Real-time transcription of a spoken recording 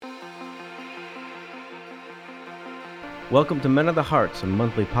Welcome to Men of the Hearts, a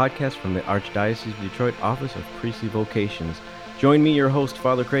monthly podcast from the Archdiocese of Detroit Office of Priestly Vocations. Join me, your host,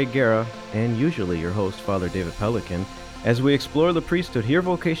 Father Craig Guerra, and usually your host, Father David Pelican, as we explore the priesthood, hear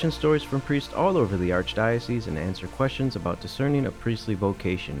vocation stories from priests all over the Archdiocese, and answer questions about discerning a priestly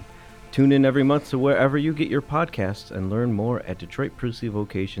vocation. Tune in every month to wherever you get your podcasts and learn more at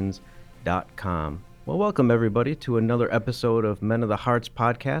DetroitPriestlyVocations.com. Well, welcome everybody to another episode of Men of the Hearts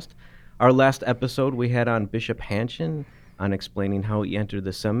podcast. Our last episode we had on Bishop Hanchin on explaining how he entered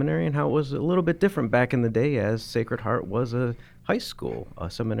the seminary and how it was a little bit different back in the day, as Sacred Heart was a high school, a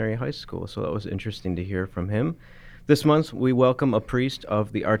seminary high school. So that was interesting to hear from him. This month we welcome a priest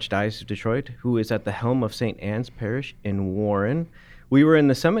of the Archdiocese of Detroit who is at the helm of St. Anne's Parish in Warren. We were in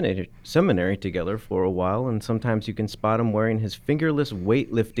the seminary together for a while, and sometimes you can spot him wearing his fingerless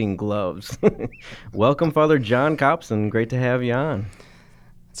weightlifting gloves. Welcome, Father John Copson. Great to have you on.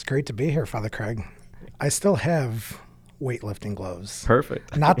 It's great to be here, Father Craig. I still have weightlifting gloves.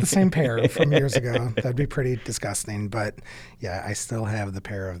 Perfect. Not the same pair from years ago. That'd be pretty disgusting. But yeah, I still have the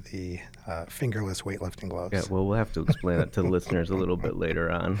pair of the fingerless weightlifting gloves. Yeah, well, we'll have to explain it to the listeners a little bit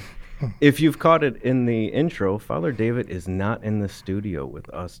later on. If you've caught it in the intro, Father David is not in the studio with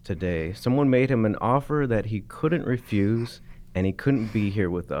us today. Someone made him an offer that he couldn't refuse, and he couldn't be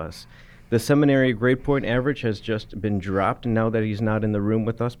here with us. The seminary grade point average has just been dropped now that he's not in the room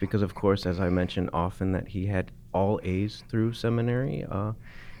with us because, of course, as I mentioned often, that he had all A's through seminary,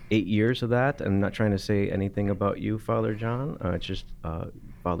 8 years of that. I'm not trying to say anything about you, Father John. It's just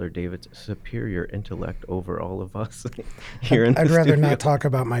Father David's superior intellect over all of us here in the studio. I'd rather not talk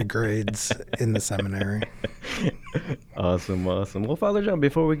about my grades in the seminary. Awesome. Well, Father John,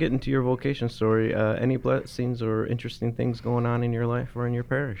 before we get into your vocation story, any blessings or interesting things going on in your life or in your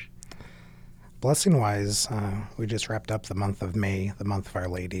parish? Blessing-wise, we just wrapped up the month of May, the month of Our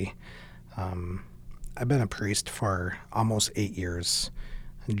Lady. I've been a priest for almost 8 years.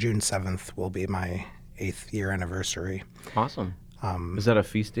 June 7th will be my 8th year anniversary. Awesome. Is that a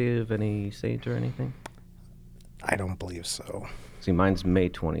feast day of any saint or anything? I don't believe so. See, mine's May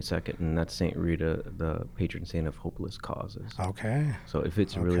 22nd, and that's St. Rita, the patron saint of hopeless causes. Okay. So it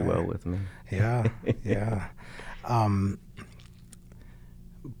fits really well with me. Yeah.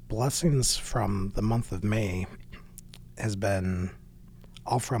 Blessings from the month of May has been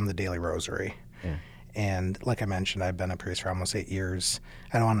all from the Daily Rosary. Yeah. And like I mentioned, I've been a priest for almost 8 years.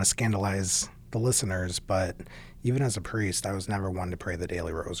 I don't want to scandalize the listeners, but even as a priest, I was never one to pray the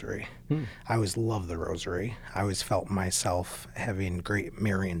Daily Rosary. I always loved the Rosary. I always felt myself having great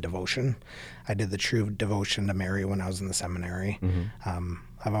Marian devotion. I did the true devotion to Mary when I was in the seminary.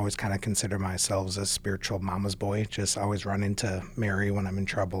 I've always kind of considered myself as a spiritual mama's boy, just always running to Mary when I'm in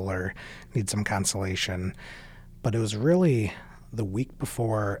trouble or need some consolation. But it was really the week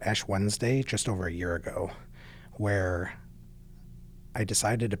before Ash Wednesday, just over a year ago, where I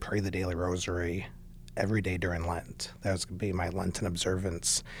decided to pray the Daily Rosary every day during Lent. That was going to be my Lenten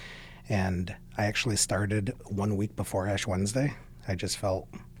observance. And I actually started 1 week before Ash Wednesday. I just felt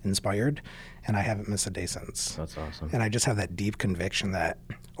inspired, and I haven't missed a day since. That's awesome. And I just have that deep conviction that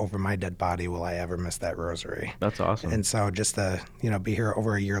over my dead body will I ever miss that rosary. That's awesome. And so just to, be here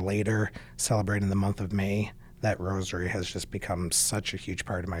over a year later, celebrating the month of May, that rosary has just become such a huge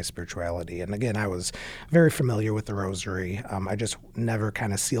part of my spirituality. And again, I was very familiar with the rosary. I just never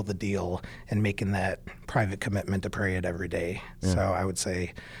kind of sealed the deal in making that private commitment to pray it every day. Yeah. So I would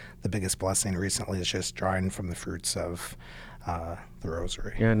say the biggest blessing recently is just drawing from the fruits of the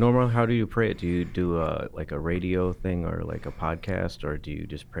rosary. Yeah, normally, how do you pray it? Do you do like a radio thing or like a podcast, or do you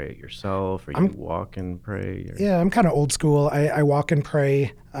just pray it yourself, or you walk and pray? Or? Yeah, I'm kind of old school. I walk and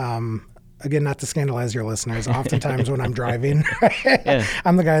pray. Again, not to scandalize your listeners, oftentimes when I'm driving,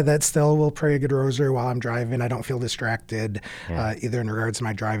 I'm the guy that still will pray a good rosary while I'm driving. I don't feel distracted, either in regards to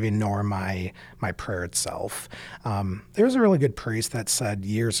my driving nor my prayer itself. There was a really good priest that said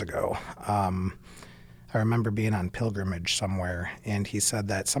years ago, I remember being on pilgrimage somewhere, and he said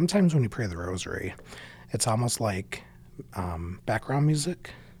that sometimes when you pray the rosary, it's almost like background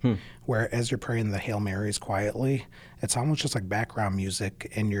music. Where as you're praying the Hail Marys quietly, it's almost just like background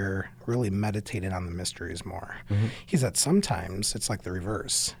music, and you're really meditating on the mysteries more. He said sometimes it's like the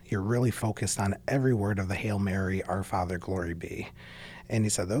reverse. You're really focused on every word of the Hail Mary, Our Father, Glory be. And he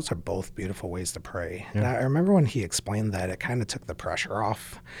said those are both beautiful ways to pray. Yeah. And I remember when he explained that, it kind of took the pressure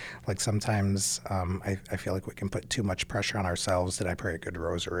off. Like sometimes I feel like we can put too much pressure on ourselves. Did I pray a good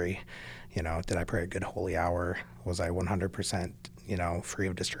rosary? Did I pray a good holy hour? Was I 100%, free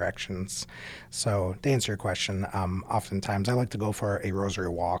of distractions? So to answer your question, oftentimes I like to go for a rosary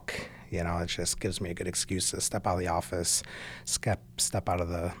walk, You know, it just gives me a good excuse to step out of the office, step out of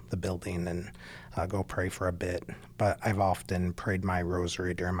the building and go pray for a bit. But I've often prayed my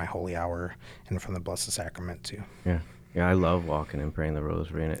rosary during my holy hour and from the Blessed Sacrament too. Yeah. Yeah, I love walking and praying the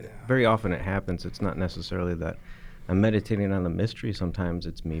rosary, and very often it happens. It's not necessarily that I'm meditating on the mystery. Sometimes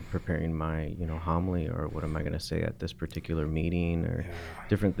it's me preparing my, homily, or what am I going to say at this particular meeting, or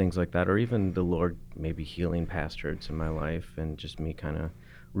different things like that, or even the Lord maybe healing past hurts in my life, and just me kind of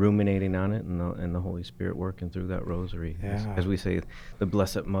ruminating on it, and the Holy Spirit working through that rosary. As we say, the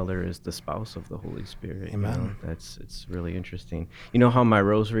Blessed Mother is the spouse of the Holy Spirit. Amen. It's really interesting. You know how my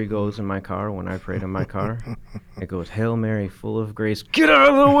rosary goes in my car when I pray in my car? It goes, Hail Mary, full of grace. Get out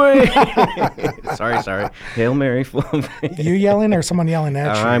of the way! Sorry. Hail Mary, full of grace. You yelling or someone yelling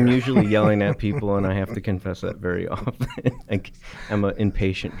at you? I'm usually yelling at people, and I have to confess that very often. I'm an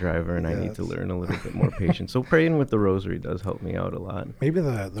impatient driver, and I need to learn a little bit more patience. So praying with the rosary does help me out a lot. Maybe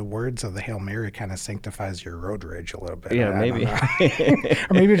the words of the Hail Mary kind of sanctifies your road rage a little bit. Yeah, maybe. Or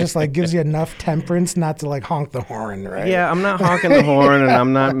maybe it just like gives you enough temperance not to like honk the horn, right? Yeah, I'm not honking the horn, and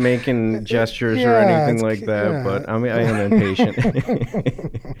I'm not making gestures or anything like that, but I am impatient.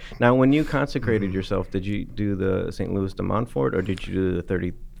 Now, when you consecrated yourself, did you do the St. Louis de Montfort, or did you do the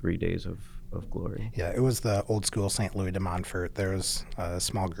 33 days of glory? Yeah, it was the old school St. Louis de Montfort. There was a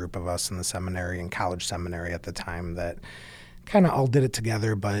small group of us in the seminary and college seminary at the time that kind of all did it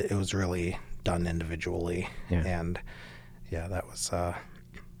together, but it was really done individually. Yeah. And that was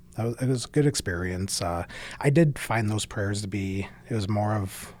it was a good experience. I did find those prayers to be, it was more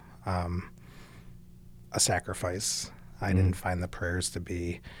of a sacrifice. I didn't find the prayers to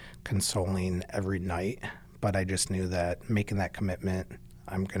be consoling every night, but I just knew that making that commitment,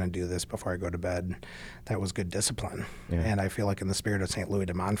 I'm going to do this before I go to bed, that was good discipline. Yeah. And I feel like in the spirit of St. Louis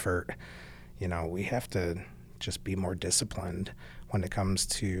de Montfort, we have to just be more disciplined when it comes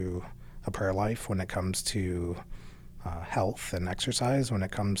to a prayer life, when it comes to health and exercise, when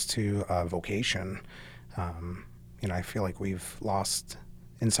it comes to vocation. I feel like we've lost,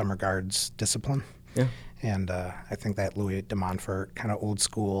 in some regards, discipline. Yeah. And I think that Louis de Montfort kind of old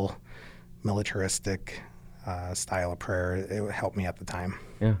school, militaristic style of prayer, it helped me at the time.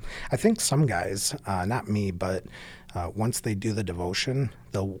 Yeah. I think some guys, not me, but once they do the devotion,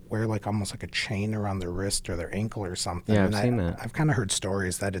 they'll wear like almost like a chain around their wrist or their ankle or something. Yeah, I've seen that. I've kind of heard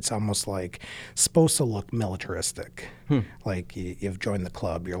stories that it's almost like supposed to look militaristic. Like you've joined the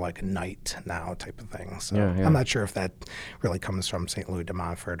club, you're like a knight now type of thing. So I'm not sure if that really comes from St. Louis de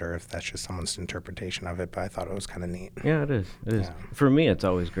Montfort or if that's just someone's interpretation of it, but I thought it was kind of neat. Yeah, it is. It is. For me, it's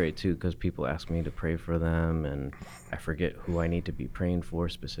always great too, because people ask me to pray for them, and I forget who I need to be praying for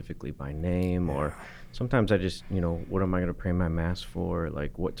specifically by name, or sometimes I just, what am I going to pray my mass for?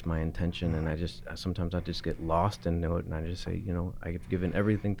 Like, what's my intention? And sometimes I just get lost in it, and I just say, I've given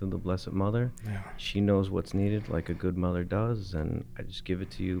everything to the Blessed Mother. Yeah. She knows what's needed, like a good mother does, and I just give it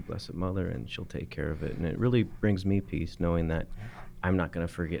to you, Blessed Mother, and she'll take care of it. And it really brings me peace knowing that I'm not going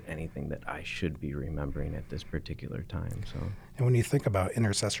to forget anything that I should be remembering at this particular time. So. And when you think about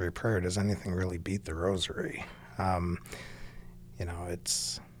intercessory prayer, does anything really beat the rosary? I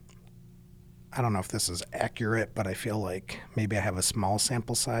don't know if this is accurate, but I feel like maybe I have a small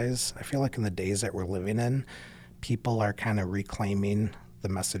sample size. I feel like in the days that we're living in, people are kind of reclaiming the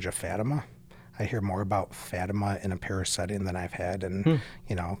message of Fatima. I hear more about Fatima in a parish setting than I've had in,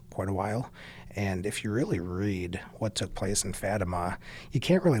 quite a while. And if you really read what took place in Fatima, you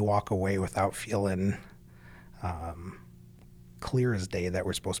can't really walk away without feeling clear as day that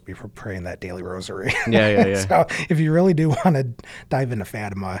we're supposed to be praying that daily rosary. Yeah. So if you really do want to dive into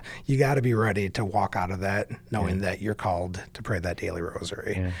Fatima, you got to be ready to walk out of that knowing that you're called to pray that daily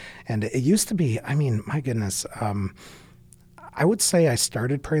rosary. Yeah. And it used to be, my goodness, I would say I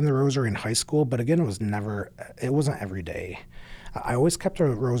started praying the rosary in high school, but again, it wasn't every day. I always kept a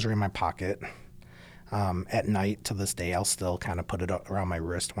rosary in my pocket. At night, to this day, I'll still kind of put it around my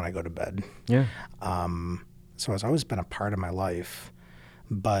wrist when I go to bed. Yeah. So it's always been a part of my life.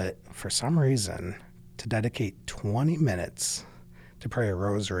 But for some reason, to dedicate 20 minutes to pray a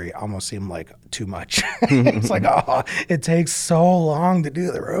rosary almost seemed like too much. It's like, it takes so long to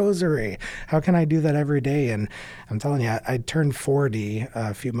do the rosary. How can I do that every day? And I'm telling you, I turned 40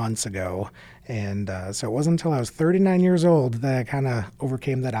 a few months ago. And so it wasn't until I was 39 years old that I kind of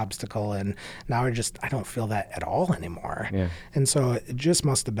overcame that obstacle. And now I don't feel that at all anymore. Yeah. And so it just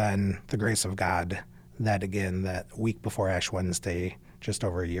must have been the grace of God that week before Ash Wednesday, just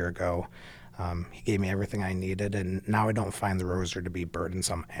over a year ago, He gave me everything I needed, and now I don't find the rosary to be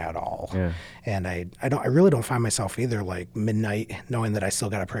burdensome at all. Yeah. And I really don't find myself either like midnight knowing that I still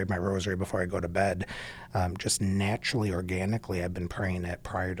got to pray my rosary before I go to bed. Just naturally, organically, I've been praying it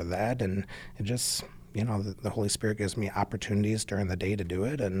prior to that, and it just, the Holy Spirit gives me opportunities during the day to do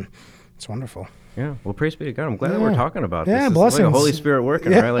it, and it's wonderful. Yeah. Well, praise be to God. I'm glad that we're talking about this. Yeah, It's blessings. like the Holy Spirit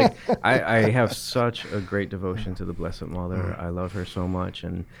working, right? Like I have such a great devotion to the Blessed Mother. I love her so much,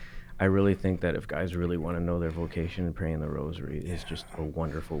 and I really think that if guys really want to know their vocation, praying the rosary is just a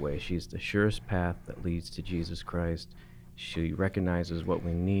wonderful way. She's the surest path that leads to Jesus Christ. She recognizes what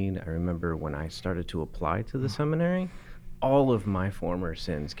we need. I remember when I started to apply to the seminary, all of my former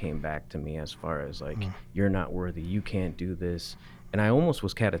sins came back to me as far as like, you're not worthy, you can't do this. And I almost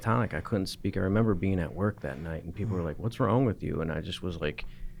was catatonic. I couldn't speak. I remember being at work that night and people were like, what's wrong with you? And I just was like,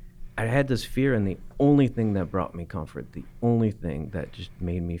 I had this fear, and the only thing that brought me comfort, the only thing that just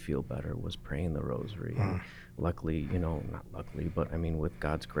made me feel better was praying the rosary. And luckily, not luckily, but I mean, with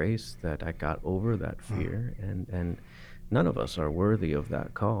God's grace, that I got over that fear. And none of us are worthy of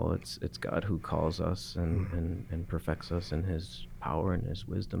that call. It's God who calls us and perfects us in his power and his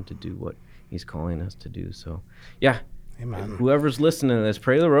wisdom to do what he's calling us to do. So, yeah. Amen. Whoever's listening to this,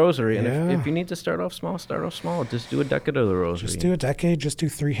 pray the rosary. And if you need to start off small, start off small. Just do a decade of the rosary. Just do a decade. Just do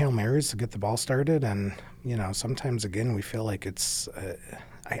 3 Hail Marys to get the ball started. And, sometimes, again, we feel like it's,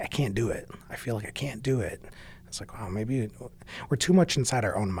 I can't do it. I feel like I can't do it. It's like, wow, maybe we're too much inside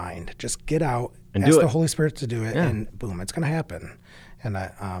our own mind. Just get out and ask the Holy Spirit to do it, and boom, it's going to happen. And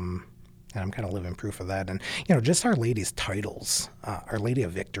I'm kind of living proof of that. And, just Our Lady's titles, Our Lady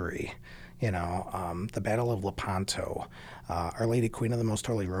of Victory, the Battle of Lepanto, Our Lady, Queen of the Most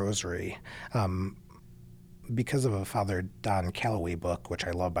Holy Rosary. Because of a Father Don Calloway book, which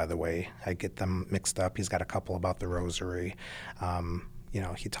I love, by the way, I get them mixed up. He's got a couple about the rosary.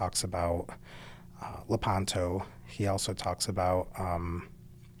 He talks about Lepanto. He also talks about,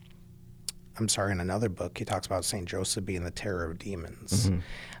 in another book, he talks about St. Joseph being the terror of demons.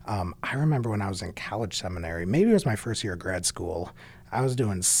 I remember when I was in college seminary, maybe it was my first year of grad school, I was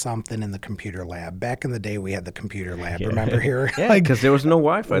doing something in the computer lab. Back in the day, we had the computer lab. Remember here? Yeah, because there was no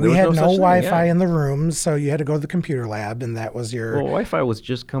Wi-Fi. We had no Wi-Fi in the rooms, so you had to go to the computer lab, and that was your... Well, Wi-Fi was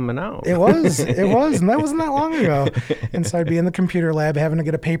just coming out. It was, and that wasn't that long ago. And so I'd be in the computer lab having to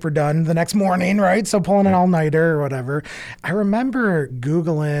get a paper done the next morning, right? So pulling an all-nighter or whatever. I remember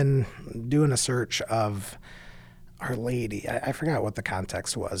Googling, doing a search of Our Lady. I forgot what the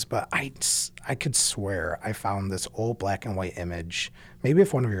context was, but I could swear I found this old black and white image. Maybe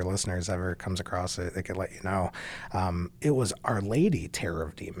if one of your listeners ever comes across it, they could let you know. It was Our Lady, Terror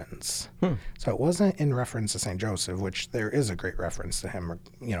of Demons. So it wasn't in reference to St. Joseph, which there is a great reference to him,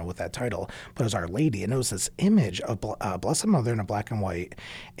 with that title, but it was Our Lady. And it was this image of Blessed Mother in a black and white.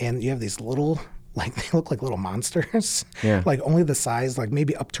 And you have these little... they look like little monsters, like only the size, like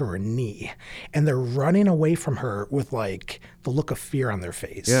maybe up to her knee. And they're running away from her with like the look of fear on their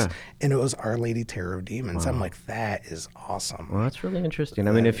face. And it was Our Lady, Terror of Demons. I'm like, that is awesome. Well, that's really interesting.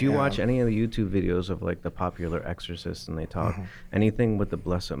 I mean, if you watch any of the YouTube videos of like the popular exorcists and they talk anything with the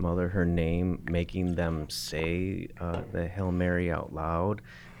Blessed Mother, her name, making them say the Hail Mary out loud,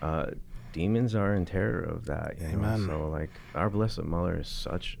 demons are in terror of that. Amen. So like our Blessed Mother is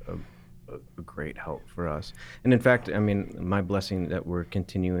such a great help for us. And in fact, I mean, my blessing that we're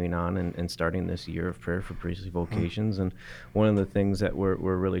continuing on and starting this year of prayer for priestly vocations. And one of the things that we're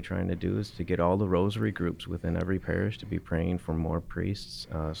really trying to do is to get all the rosary groups within every parish to be praying for more priests.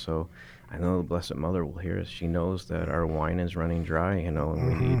 So I know the Blessed Mother will hear us. She knows that our wine is running dry, and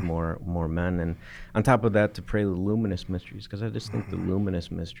we need more men. And on top of that, to pray the luminous mysteries, because I just think the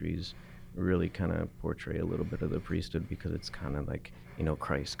luminous mysteries really kind of portray a little bit of the priesthood, because it's kind of like,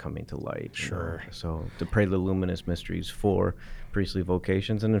 Christ coming to light. Sure. So to pray the luminous mysteries for priestly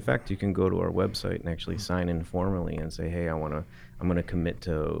vocations. And in fact, you can go to our website and actually sign in formally and say, hey, I'm going to commit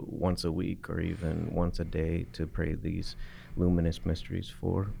to once a week or even once a day to pray these luminous mysteries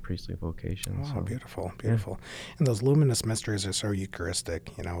for priestly vocations. Oh, beautiful. Yeah. And those luminous mysteries are so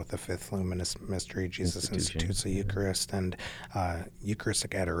Eucharistic, with the 5th luminous mystery, Jesus institutes the Eucharist, and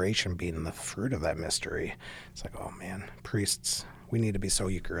Eucharistic adoration being the fruit of that mystery. It's like, oh man, priests, we need to be so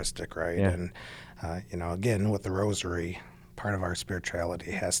Eucharistic, right? And, again, with the rosary, part of our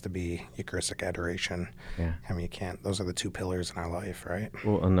spirituality has to be Eucharistic adoration. I mean, you can't, those are the 2 pillars in our life, right?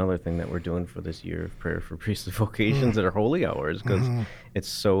 Well, another thing that we're doing for this year of prayer for priestly vocations that are holy hours, because it's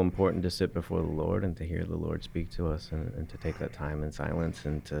so important to sit before the Lord and to hear the Lord speak to us, and to take that time in silence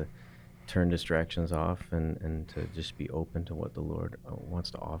and to turn distractions off and to just be open to what the Lord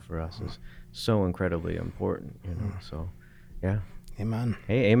wants to offer us is so incredibly important, So, yeah. Amen.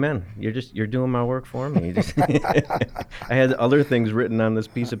 Hey, amen. You're doing my work for me. I had other things written on this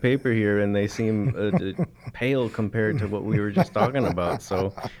piece of paper here, and they seem pale compared to what we were just talking about.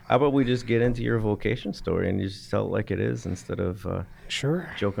 So, how about we just get into your vocation story and you just tell it like it is instead of Sure.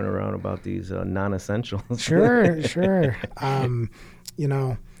 joking around about these non-essentials. Sure. You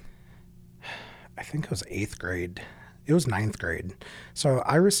know, I think it was 8th grade. It was 9th grade. So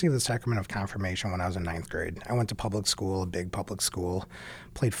I received the sacrament of confirmation when I was in 9th grade. I went to public school, a big public school,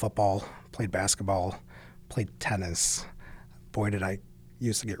 played football, played basketball, played tennis. Boy, did I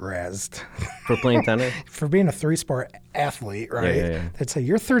used to get razzed. For playing tennis? For being a 3-sport athlete, right? Yeah. They'd say,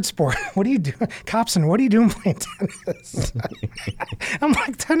 "Your third sport, what are you doing? Copson, what are you doing playing tennis?" I'm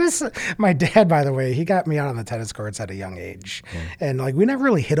like, tennis? My dad, by the way, he got me out on the tennis courts at a young age. Yeah. And like, we never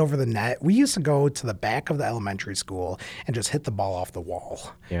really hit over the net. We used to go to the back of the elementary school and just hit the ball off the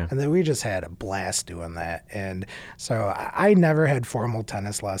wall. Yeah. And then we just had a blast doing that. And so I never had formal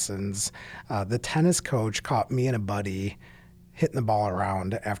tennis lessons. The tennis coach caught me and a buddy hitting the ball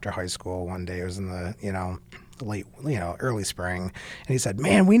around after high school one day. It was in the, early spring. And he said,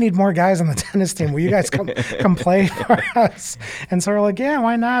 "Man, we need more guys on the tennis team. Will you guys come play for us?" And so we're like, "Yeah,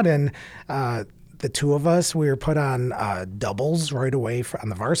 why not?" And the two of us, we were put on doubles right away on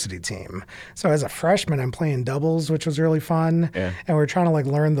the varsity team. So as a freshman, I'm playing doubles, which was really fun. Yeah. And we're trying to like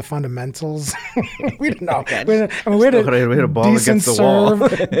learn the fundamentals. We didn't know. We had a ball decent against the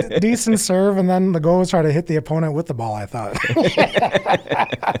wall. Decent serve, and then the goal was try to hit the opponent with the ball, I thought.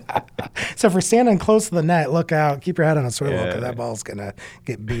 So if we're standing close to the net, look out, keep your head on a swivel, because that ball's going to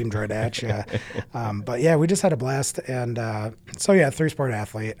get beamed right at you. But yeah, we just had a blast. And 3-sport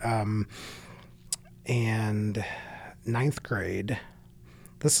athlete. And 9th grade,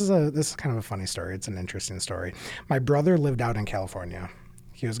 this is kind of a funny story. It's an interesting story. My brother lived out in California.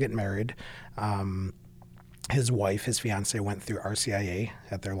 He was getting married. His wife, his fiance, went through RCIA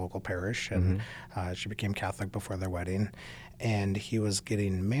at their local parish, and she became Catholic before their wedding. And he was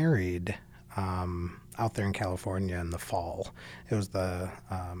getting married out there in California in the fall. It was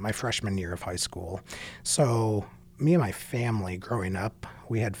my freshman year of high school. So me and my family growing up,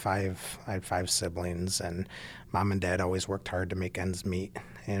 I had 5 siblings, and mom and dad always worked hard to make ends meet.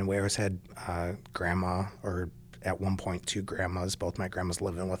 And we always had grandma, or at one point 2 grandmas, both my grandmas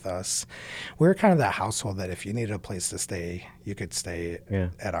living with us. We were kind of that household that if you needed a place to stay, you could stay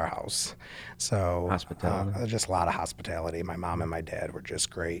at our house. So hospitality. Just a lot of hospitality. My mom and my dad were just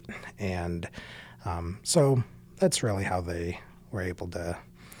great. And so that's really how they were able to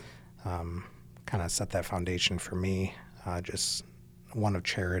kind of set that foundation for me, just one of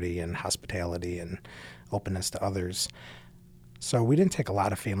charity and hospitality and openness to others. So we didn't take a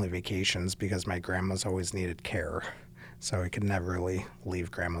lot of family vacations because my grandmas always needed care. So we could never really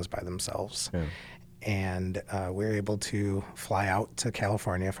leave grandmas by themselves. Yeah. And we were able to fly out to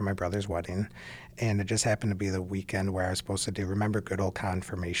California for my brother's wedding. And it just happened to be the weekend where I was supposed to remember good old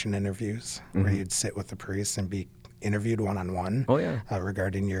confirmation interviews, where you'd sit with the priest and be interviewed one-on-one. Oh, yeah.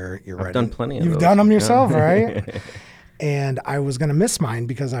 Regarding your I've wedding. Done plenty of You've those. done them yourself, right? And I was going to miss mine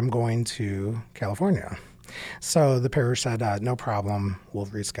because I'm going to California. So the parish said, "No problem, we'll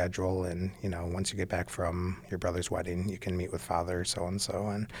reschedule, and once you get back from your brother's wedding, you can meet with Father so-and-so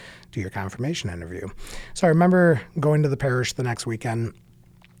and do your confirmation interview." So I remember going to the parish the next weekend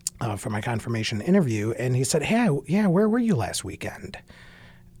for my confirmation interview, and he said, "Hey, yeah, where were you last weekend?"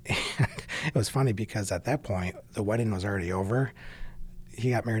 And it was funny because at that point, the wedding was already over.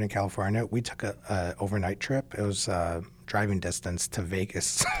 He got married in California. We took a overnight trip. It was driving distance to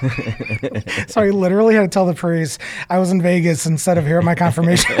Vegas. So I literally had to tell the priest I was in Vegas instead of here at my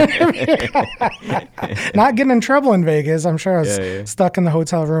confirmation interview. Not getting in trouble in Vegas. I'm sure I was stuck in the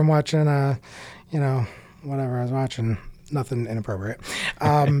hotel room watching, whatever I was watching. Nothing inappropriate.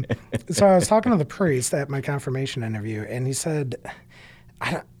 So I was talking to the priest at my confirmation interview, and he said,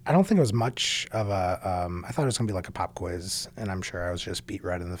 I don't think it was much of a, I thought it was going to be like a pop quiz, and I'm sure I was just beat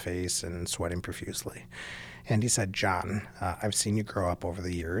red in the face and sweating profusely. And he said, "John, I've seen you grow up over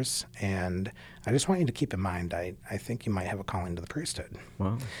the years, and I just want you to keep in mind, I think you might have a calling to the priesthood." Wow.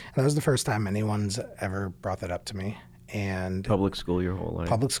 And that was the first time anyone's ever brought that up to me. And public school your whole life.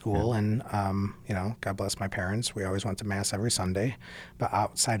 Public school, and God bless my parents. We always went to Mass every Sunday. But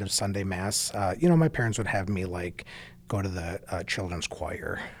outside of Sunday Mass, my parents would have me go to the children's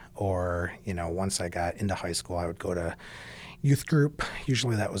choir, or once I got into high school, I would go to youth group.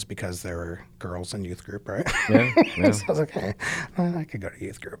 Usually that was because there were girls in youth group, right? Yeah. So I was like, hey, I could go to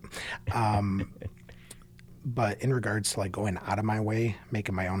youth group. But in regards to going out of my way,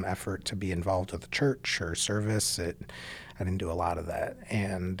 making my own effort to be involved with the church or service, I didn't do a lot of that.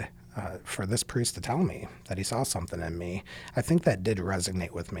 And for this priest to tell me that he saw something in me, I think that did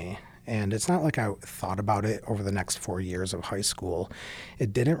resonate with me. And it's not like I thought about it over the next 4 years of high school.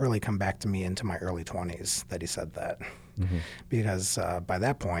 It didn't really come back to me into my early 20s that he said that. Mm-hmm. Because by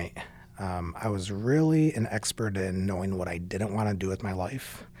that point, I was really an expert in knowing what I didn't want to do with my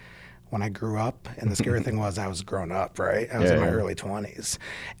life when I grew up. And the scary thing was I was grown up, right? I was in my early 20s.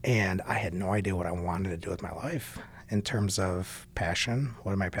 And I had no idea what I wanted to do with my life in terms of passion.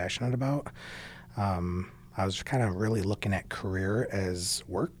 What am I passionate about? I was kind of really looking at career as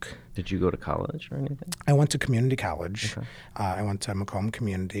work. Did you go to college or anything? I went to community college. Okay. I went to Macomb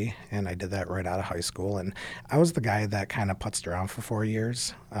Community, and I did that right out of high school. And I was the guy that kind of putzed around for 4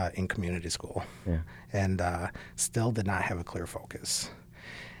 years in community school, and still did not have a clear focus.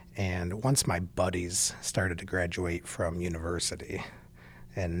 And once my buddies started to graduate from university,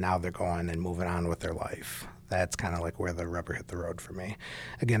 and now they're going and moving on with their life, that's kind of like where the rubber hit the road for me.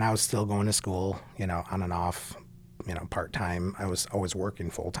 Again, I was still going to school, on and off, part-time. I was always working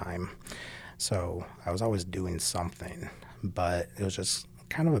full-time. So I was always doing something, but it was just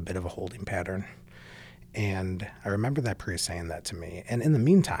kind of a bit of a holding pattern. And I remember that priest saying that to me. And in the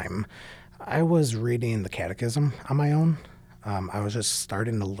meantime, I was reading the catechism on my own. I was just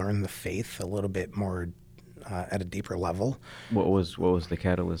starting to learn the faith a little bit more at a deeper level. What was the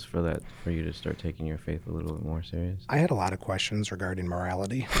catalyst for that, for you to start taking your faith a little bit more serious? I had a lot of questions regarding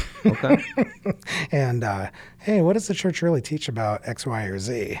morality. Okay. And, hey, what does the church really teach about X, Y, or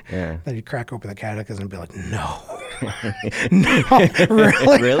Z? Yeah. Then you'd crack open the catechism and be like, no. No,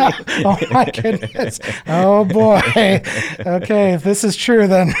 really? Really? Oh, my goodness. Oh, boy. Okay, if this is true,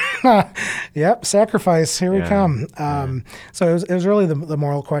 then, yep, sacrifice. Here we come. So it was really the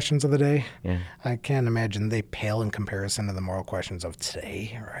moral questions of the day. Yeah. I can't imagine they pale in comparison to the moral questions of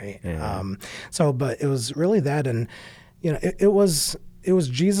today, right? Yeah. But it was really that, and it was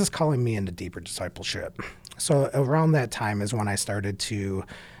Jesus calling me into deeper discipleship. So around that time is when I started to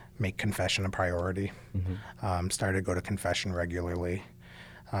make confession a priority. Mm-hmm. Started to go to confession regularly.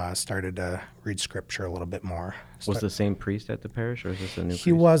 Started to read scripture a little bit more. Was the same priest at the parish, or is this a new priest?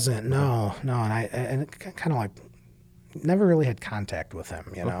 He wasn't. No. And it kind of like never really had contact with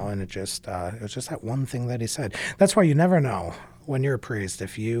him, and it was just that one thing that he said. That's why you never know when you're a priest.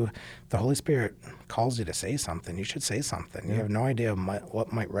 If the Holy Spirit calls you to say something, you should say something. You have no idea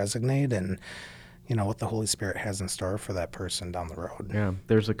what might resonate and, what the Holy Spirit has in store for that person down the road. Yeah,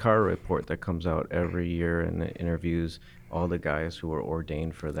 there's a CAR report that comes out every year, and it interviews all the guys who were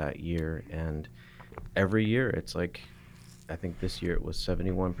ordained for that year. And every year it's like, I think this year it was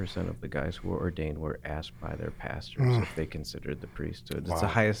 71% of the guys who were ordained were asked by their pastors if they considered the priesthood. Wow. It's the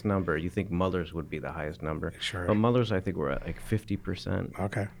highest number. You think mothers would be the highest number. Sure. But mothers, I think, were at like 50%.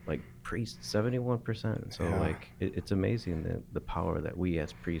 Okay. Like priests, 71%. So it's amazing the power that we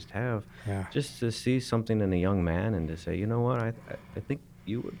as priests have. Yeah. Just to see something in a young man and to say, you know what, I think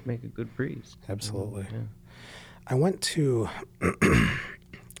you would make a good priest. Absolutely. Yeah. I went to,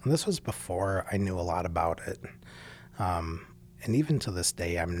 this was before I knew a lot about it. And even to this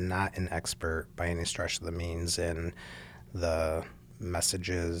day, I'm not an expert by any stretch of the means in the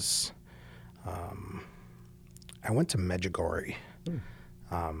messages. I went to Medjugorje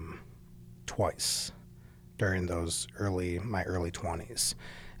twice during my early 20s.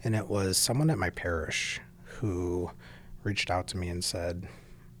 And it was someone at my parish who reached out to me and said,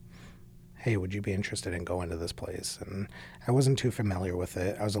 hey, would you be interested in going to this place? And I wasn't too familiar with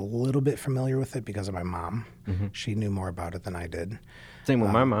it. I was a little bit familiar with it because of my mom. Mm-hmm. She knew more about it than I did. Same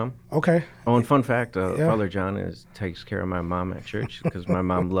with my mom. Okay. Oh, and fun fact, Father John takes care of my mom at church because my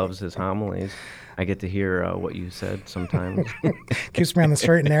mom loves his homilies. I get to hear what you said sometimes. Keeps me on the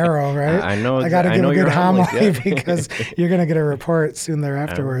straight and narrow, right? I know. I got to give a good homily because you're going to get a report soon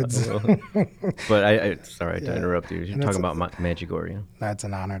thereafterwards. But sorry to interrupt you. You're talking about Medjugorje. That's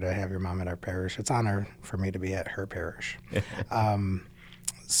an honor to have your mom at our parish. It's an honor for me to be at her parish.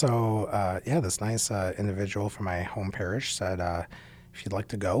 This nice individual from my home parish said, if you'd like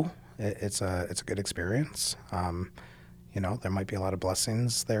to go, it's a good experience. There might be a lot of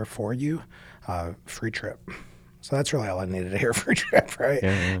blessings there for you. Free trip. So that's really all I needed to hear. Free trip, right?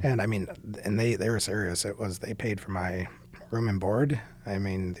 Yeah. And I mean, and they were serious. They paid for my room and board. I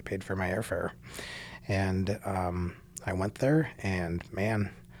mean, they paid for my airfare. And I went there, and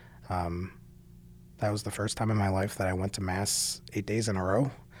man, that was the first time in my life that I went to Mass 8 days in a row.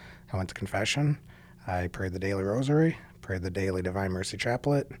 I went to confession. I prayed the daily rosary, prayed the daily Divine Mercy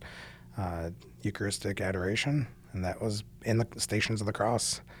Chaplet, Eucharistic adoration, and that was in the Stations of the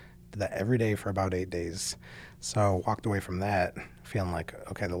Cross. Did that every day for about 8 days. So walked away from that feeling like,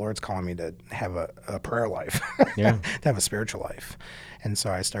 okay, the Lord's calling me to have a prayer life, Yeah. to have a spiritual life. And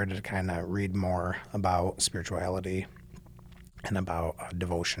so I started to kind of read more about spirituality and about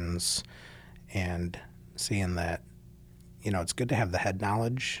devotions, and seeing that, it's good to have the head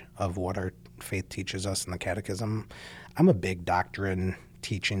knowledge of what our faith teaches us in the catechism. I'm a big doctrine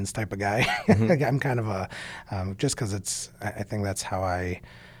teachings type of guy. I'm kind of just because I think that's how I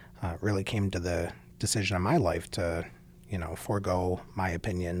really came to the decision in my life to, forego my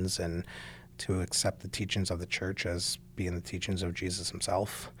opinions and to accept the teachings of the church as being the teachings of Jesus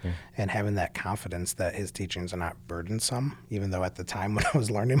himself, and having that confidence that his teachings are not burdensome, even though at the time when I was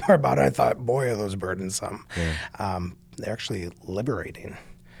learning more about it, I thought, boy, are those burdensome. They're actually liberating.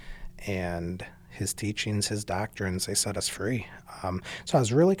 And his teachings, his doctrines, they set us free. So I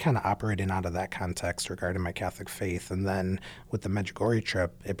was really kind of operating out of that context regarding my Catholic faith. And then with the Medjugorje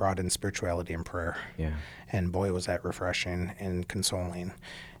trip, it brought in spirituality and prayer. Yeah. And boy, was that refreshing and consoling.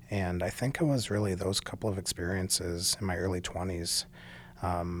 And I think it was really those couple of experiences in my early 20s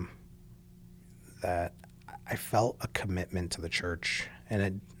that I felt a commitment to the church.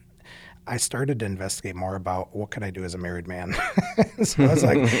 And I started to investigate more about what could I do as a married man. So I was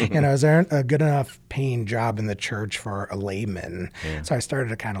like, is there a good enough paying job in the church for a layman? Yeah. So I started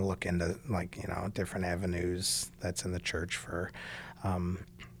to kind of look into different avenues that's in the church for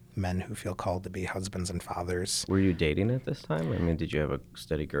men who feel called to be husbands and fathers. Were you dating at this time? I mean, did you have a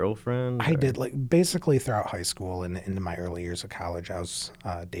steady girlfriend? I did. Basically throughout high school and into my early years of college, I was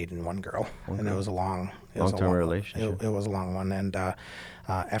dating one girl, and it was a long-term relationship. It was a long one, and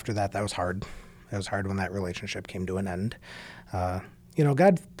after that was hard. It was hard when that relationship came to an end.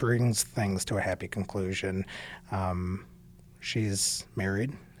 God brings things to a happy conclusion. She's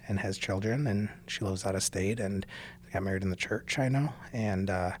married and has children, and she lives out of state, and got married in the church, I know. And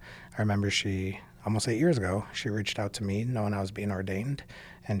I remember she, almost 8 years ago, she reached out to me knowing I was being ordained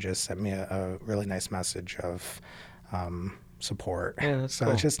and just sent me a really nice message of support. Yeah, that's so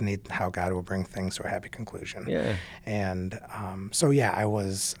cool. It's just neat how God will bring things to a happy conclusion. Yeah. And I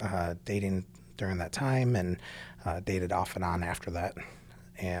was dating during that time, and dated off and on after that.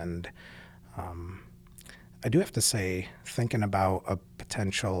 And I do have to say, thinking about a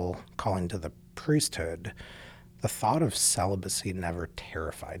potential calling to the priesthood, the thought of celibacy never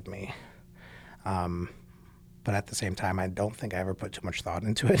terrified me. But at the same time, I don't think I ever put too much thought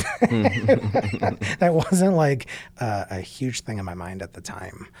into it. That wasn't like a huge thing in my mind at the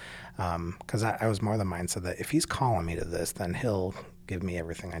time. Because I was more the mindset that if he's calling me to this, then he'll give me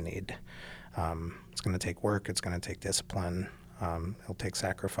everything I need. It's going to take work. It's going to take discipline. It'll take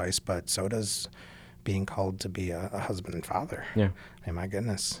sacrifice. But so does being called to be a husband and father. Yeah. And my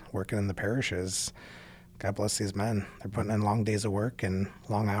goodness, working in the parishes, God bless these men. They're putting in long days of work and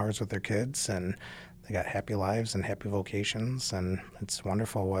long hours with their kids, and they got happy lives and happy vocations, and it's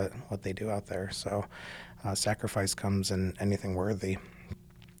wonderful what they do out there. So sacrifice comes in anything worthy.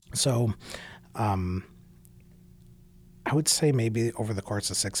 So I would say maybe over the course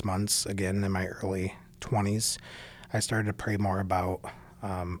of 6 months, again, in my early 20s, I started to pray more about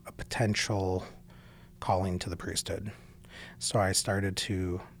a potential calling to the priesthood. So I started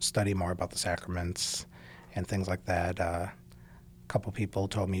to study more about the sacraments and things like that. A couple people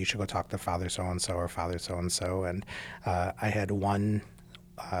told me you should go talk to Father so-and-so or Father so-and-so. And I had one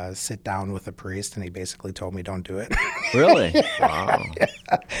sit down with a priest, and he basically told me don't do it. Really? Wow. Yeah.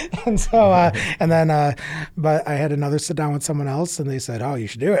 And so, but I had another sit down with someone else, and they said, oh, you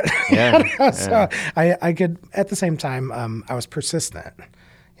should do it. Yeah. So I could, at the same time, I was persistent.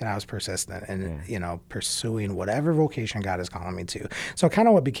 I was persistent and, pursuing whatever vocation God is calling me to. So kind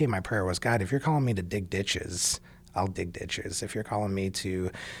of what became my prayer was, God, if you're calling me to dig ditches, I'll dig ditches. If you're calling me to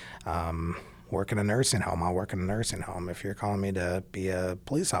work in a nursing home, I'll work in a nursing home. If you're calling me to be a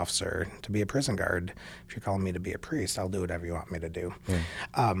police officer, to be a prison guard, if you're calling me to be a priest, I'll do whatever you want me to do.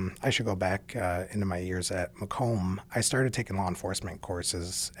 Yeah. I should go back into my years at Macomb. I started taking law enforcement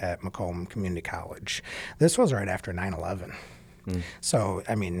courses at Macomb Community College. This was right after 9/11. So,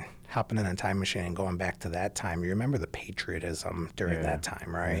 hopping in a time machine and going back to that time, you remember the patriotism during that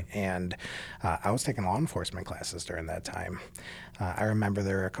time, right? Yeah. And I was taking law enforcement classes during that time. I remember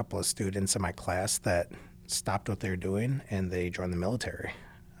there were a couple of students in my class that stopped what they were doing and they joined the military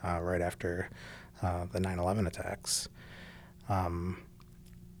right after the 9/11 attacks.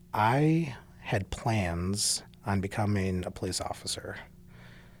 I had plans on becoming a police officer.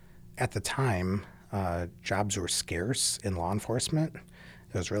 At the time, jobs were scarce in law enforcement.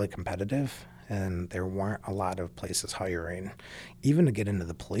 It was really competitive, and there weren't a lot of places hiring. Even to get into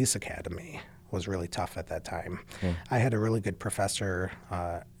the police academy was really tough at that time. Yeah. I had a really good professor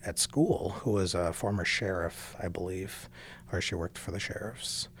at school who was a former sheriff, I believe, or she worked for the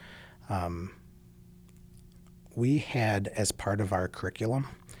sheriffs. We had, as part of our curriculum,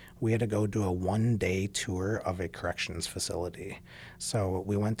 we had to go do a one-day tour of a corrections facility. So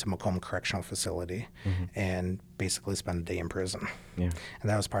we went to Macomb Correctional Facility and basically spent a day in prison. Yeah. And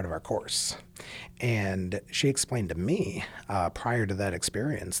that was part of our course. And she explained to me prior to that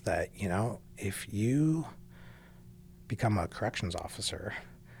experience that, if you become a corrections officer,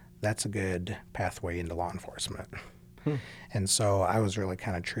 that's a good pathway into law enforcement. And so I was really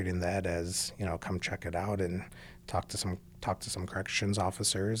kind of treating that as, come check it out and talk to some corrections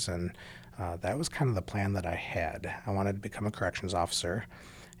officers. And that was kind of the plan that I had. I wanted to become a corrections officer.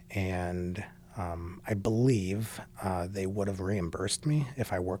 And I believe they would have reimbursed me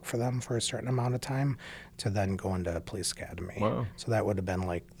if I worked for them for a certain amount of time to then go into a police academy. Wow. So that would have been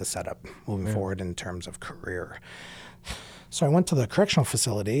like the setup moving forward in terms of career. So I went to the correctional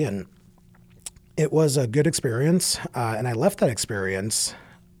facility, and it was a good experience, and I left that experience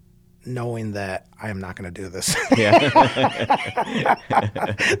knowing that I am not going to do this. Yeah.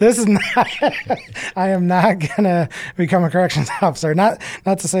 This is not. I am not going to become a corrections officer. Not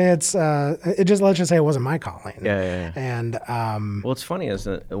to say it's. Let's just say it wasn't my calling. Yeah. And Well, it's funny, is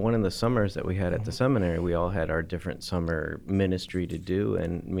that one of the summers that we had at the seminary, we all had our different summer ministry to do,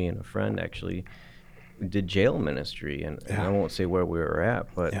 and me and a friend actually did jail ministry, and I won't say where we were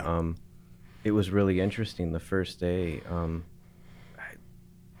at, but it was really interesting. The first day,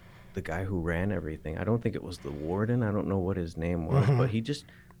 the guy who ran everything, I don't think it was the warden, I don't know what his name was, but he just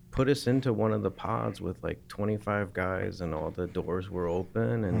put us into one of the pods with like 25 guys, and all the doors were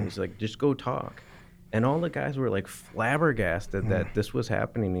open, and he's like, just go talk. And all the guys were like flabbergasted that this was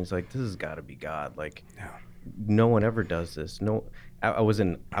happening. He's like, this has got to be God. Like, no one ever does this. No, I was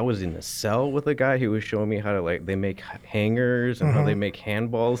in a cell with a guy who was showing me how to, like, they make hangers and how they make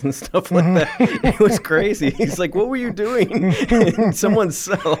handballs and stuff like that. It was crazy. He's like, what were you doing in someone's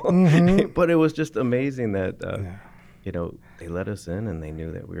cell? But it was just amazing that, they let us in, and they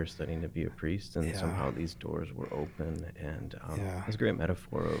knew that we were studying to be a priest, and somehow these doors were open. And it's a great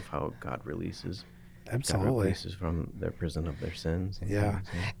metaphor of how God releases. Absolutely. God releases from their prison of their sins. And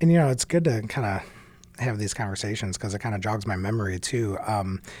And, it's good to kind of have these conversations because it kind of jogs my memory too.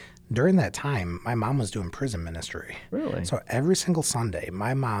 During that time, my mom was doing prison ministry. Really? So every single Sunday,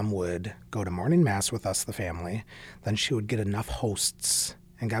 my mom would go to morning mass with us, the family. Then she would get enough hosts.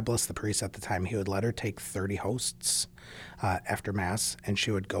 And God bless the priest at the time. He would let her take 30 hosts after mass, and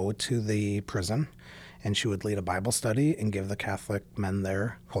she would go to the prison, and she would lead a Bible study and give the Catholic men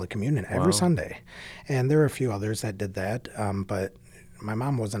their Holy Communion every Sunday. And there were a few others that did that, but my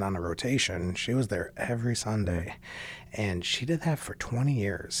mom wasn't on a rotation. She was there every Sunday, and she did that for 20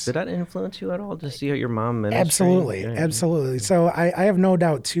 years. Did that influence you at all to see how your mom ministered? Absolutely, absolutely. So I have no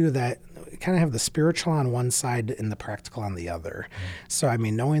doubt, too, that kind of have the spiritual on one side and the practical on the other. So, I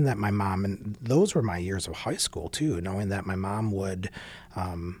mean, knowing that my mom, and those were my years of high school, too, knowing that my mom would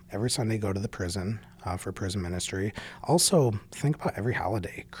every Sunday go to the prison for prison ministry. Also, think about every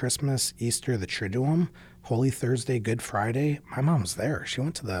holiday, Christmas, Easter, the Triduum, Holy Thursday, Good Friday. My mom was there. She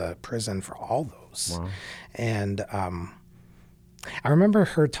went to the prison for all those. Wow. And I remember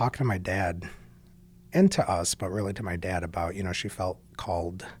her talking to my dad, and to us, but really to my dad, about, she felt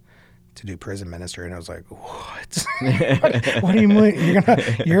called to do prison ministry, and I was like, what? What do you mean?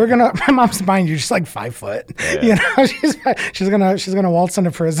 You're gonna, my mom's mind, you're just like 5 foot. She's gonna waltz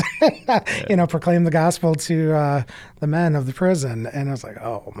into prison, proclaim the gospel to the men of the prison. And I was like,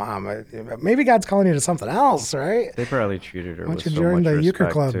 oh, Mom, maybe God's calling you to something else, right? They probably treated her with so join much the Euchre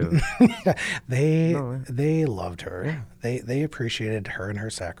respect, Club. too. They loved her. They appreciated her and her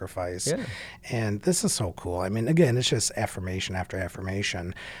sacrifice. Yeah. And this is so cool. I mean, again, it's just affirmation after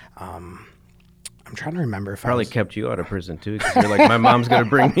affirmation. I'm trying to remember if Probably kept you out of prison, too, because you're like, my mom's going to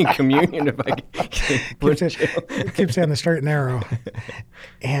bring me communion if I get put in jail. Keeps you on the straight and narrow.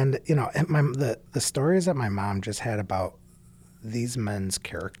 And, the stories that my mom just had about these men's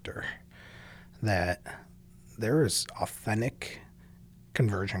character, that there is authentic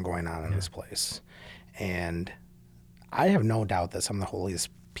conversion going on in this place. And I have no doubt that some of the holiest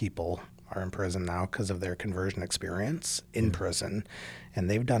people are in prison now because of their conversion experience in prison, and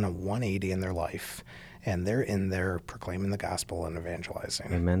they've done a 180 in their life, and they're in there proclaiming the gospel and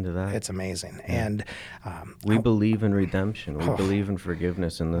evangelizing. Amen to that. It's amazing. Yeah. And we believe in redemption. We believe in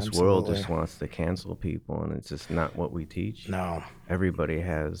forgiveness, and this world just Absolutely. wants to cancel people, and it's just not what we teach. No. Everybody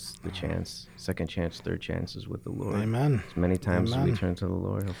has the chance, second chance, third chances with the Lord. Amen. As many times as we Amen. turn to the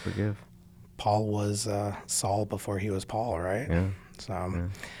Lord, He'll forgive. Paul was Saul before he was Paul, right? Yeah. So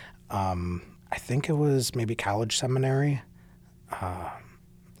I think it was maybe college seminary. I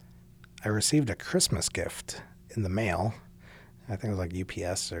received a Christmas gift in the mail. I think it was like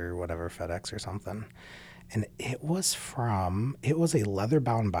UPS or whatever, FedEx or something. And it was a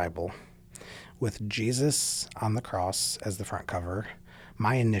leather-bound Bible with Jesus on the cross as the front cover,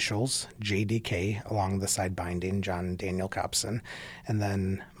 my initials, JDK, along the side binding, John Daniel Copson, and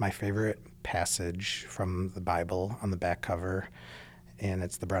then my favorite passage from the Bible on the back cover, and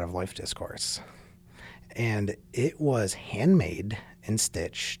it's the Bread of Life Discourse. And it was handmade and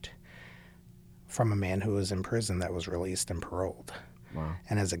stitched from a man who was in prison that was released and paroled. Wow.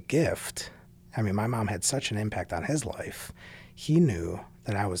 And as a gift, I mean, my mom had such an impact on his life. He knew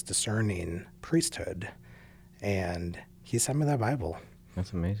that I was discerning priesthood, and he sent me that Bible.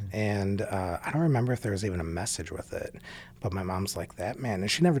 That's amazing. And I don't remember if there was even a message with it, but my mom's like, that man,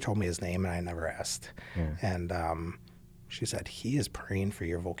 and she never told me his name, and I never asked. Yeah. And she said, he is praying for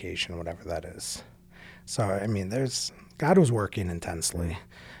your vocation, whatever that is. So, I mean, God was working intensely.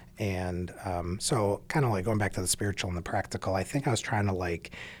 And so kind of like going back to the spiritual and the practical, I think I was trying to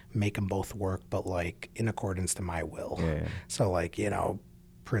like make them both work, but like in accordance to my will. Yeah. So like,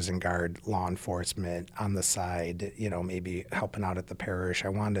 prison guard, law enforcement on the side, maybe helping out at the parish. I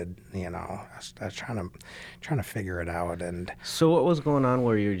wanted, I was trying to figure it out. And So what was going on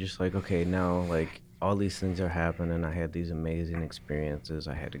where you're just like, okay, now like all these things are happening. I had these amazing experiences.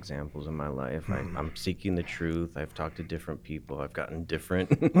 I had examples in my life. I'm seeking the truth. I've talked to different people. I've gotten different,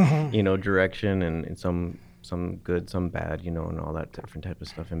 direction and some good, some bad, and all that different type of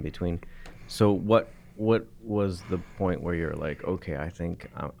stuff in between. So what was the point where you're like, okay, I think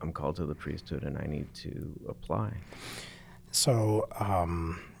I'm called to the priesthood and I need to apply? So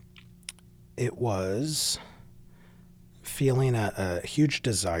it was feeling a huge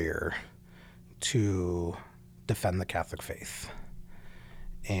desire to defend the Catholic faith.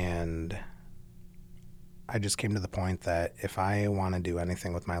 And I just came to the point that if I want to do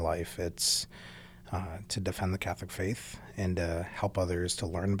anything with my life, it's to defend the Catholic faith and to help others to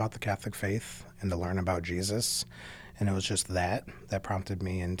learn about the Catholic faith and to learn about Jesus. And it was just that prompted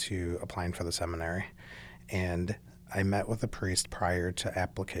me into applying for the seminary. And I met with a priest prior to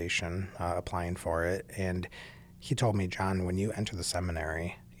application, applying for it. And he told me, John, when you enter the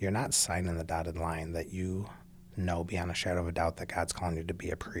seminary, you're not signing the dotted line that you know beyond a shadow of a doubt that God's calling you to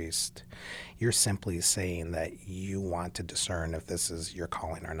be a priest. You're simply saying that you want to discern if this is your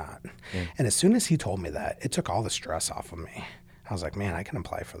calling or not. Yeah. And as soon as he told me that, it took all the stress off of me. I was like, man, I can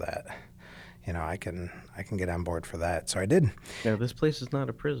apply for that. I can get on board for that. So I did. Yeah, this place is not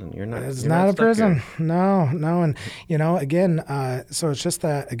a prison. It's not a prison. Here. No. And, again, so it's just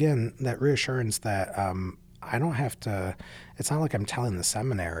that, again, that reassurance that I don't have to, it's not like I'm telling the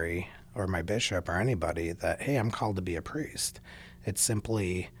seminary or my bishop or anybody that, hey, I'm called to be a priest. It's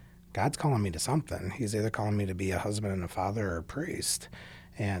simply God's calling me to something. He's either calling me to be a husband and a father or a priest.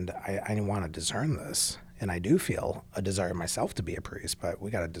 And I want to discern this. And I do feel a desire myself to be a priest, but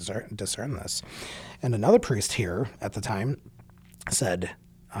we got to discern this. And another priest here at the time said,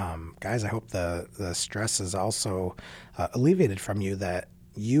 guys, I hope the stress is also alleviated from you, that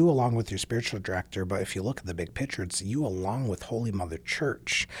you along with your spiritual director, but if you look at the big picture, it's you along with Holy Mother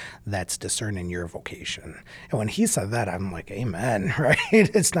Church that's discerning your vocation. And when he said that, I'm like, amen, right?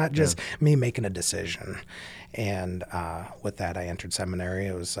 It's not just me making a decision. And with that, I entered seminary.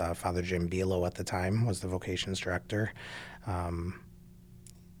 It was Father Jim Bilo at the time was the vocations director. Came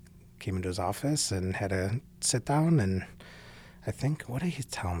into his office and had a sit down, and I think, what did he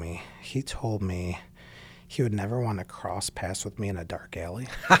tell me? He told me he would never want to cross paths with me in a dark alley.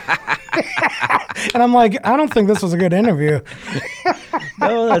 And I'm like, I don't think this was a good interview.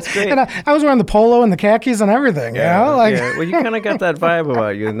 No, that's great. And I was wearing the polo and the khakis and everything. Yeah. Well, you kind of got that vibe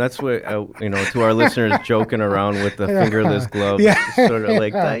about you, and that's what to our listeners, joking around with the fingerless gloves, sort of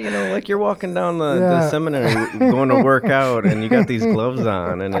like that. Like you're walking down the seminary, going to work out, and you got these gloves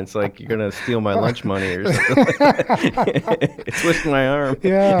on, and it's like you're gonna steal my lunch money or something. Twist my arm.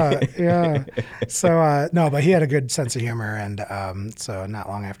 Yeah. So no, but he had a good sense of humor, and so not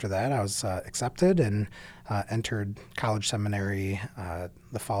long after that, I was accepted and entered college seminary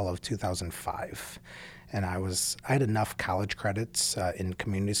the fall of 2005. And I had enough college credits in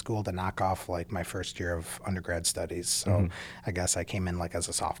community school to knock off like my first year of undergrad studies. So I guess I came in like as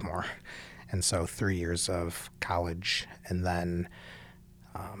a sophomore. And so 3 years of college. And then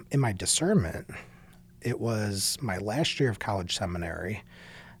in my discernment, it was my last year of college seminary.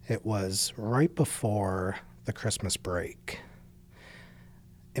 It was right before the Christmas break.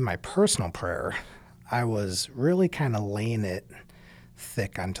 In my personal prayer, I was really kind of laying it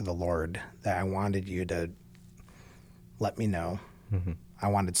thick onto the Lord that I wanted you to let me know I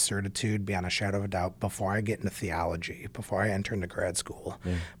wanted certitude beyond a shadow of a doubt before I get into theology, before I enter into grad school,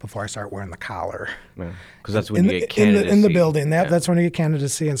 before I start wearing the collar. Because that's when you get candidacy. In the building. That's when you get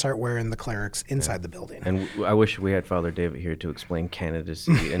candidacy and start wearing the clerics inside the building. And I wish we had Father David here to explain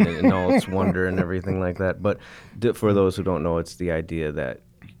candidacy and all its wonder and everything like that. But for those who don't know, it's the idea that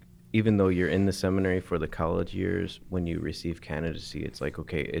even though you're in the seminary for the college years, when you receive candidacy, it's like,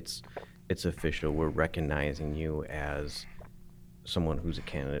 okay, it's official. We're recognizing you as someone who's a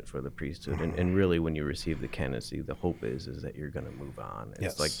candidate for the priesthood. And really, when you receive the candidacy, the hope is that you're going to move on.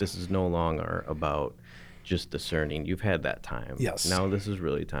 It's like, this is no longer about just discerning. You've had that time. Yes. Now this is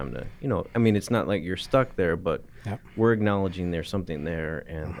really time to, I mean, it's not like you're stuck there, but we're acknowledging there's something there,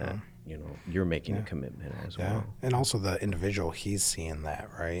 and that, you're making a commitment as well. And also the individual, he's seeing that,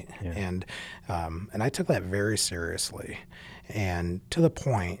 right? And I took that very seriously, and to the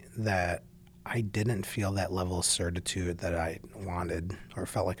point that I didn't feel that level of certitude that I wanted or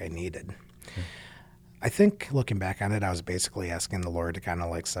felt like I needed. I think looking back on it, I was basically asking the Lord to kind of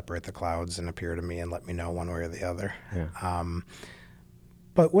like separate the clouds and appear to me and let me know one way or the other.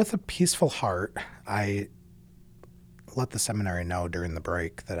 But with a peaceful heart, I let the seminary know during the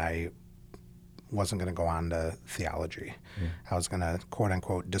break that I wasn't going to go on to theology. I was going to, quote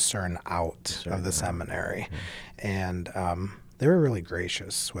unquote, discern out of the seminary. And they were really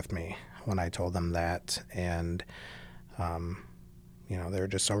gracious with me when I told them that. And, they were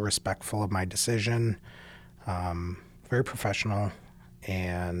just so respectful of my decision, very professional.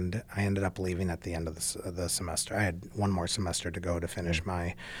 And I ended up leaving at the end of the semester. I had one more semester to go to finish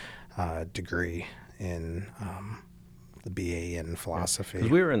my degree in the BA in philosophy.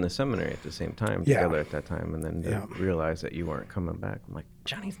 Because we were in the seminary at the same time together at that time, and then to realize that you weren't coming back. I'm like,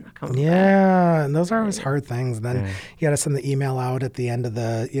 Johnny's not coming back. Yeah, and those are always hard things. Then you got to send the email out at the end of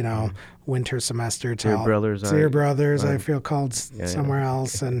the, winter semester to your brothers. I feel called somewhere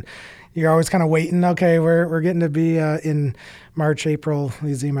else, and you're always kind of waiting. Okay, we're getting to be in March, April.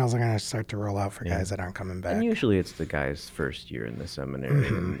 These emails are going to start to roll out for guys that aren't coming back. And usually it's the guy's first year in the seminary,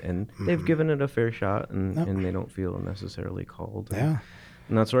 and they've given it a fair shot, and they don't feel necessarily called.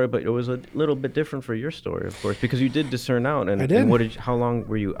 And that's right, but it was a little bit different for your story, of course, because you did discern out. And, I did. And how long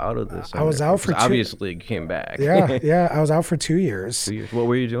were you out of this? I was out for obviously you came back. I was out for 2 years. 2 years. What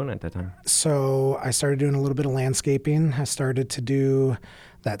were you doing at that time? So I started doing a little bit of landscaping. I started to do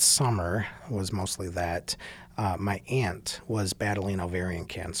that summer, was mostly that. My aunt was battling ovarian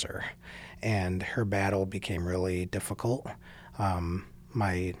cancer, and her battle became really difficult.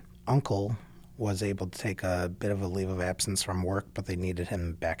 My uncle was able to take a bit of a leave of absence from work, but they needed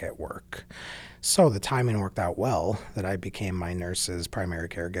him back at work. So the timing worked out well that I became my nurse's primary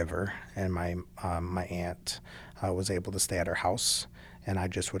caregiver, and my aunt was able to stay at her house, and I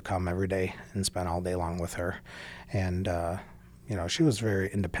just would come every day and spend all day long with her. And, she was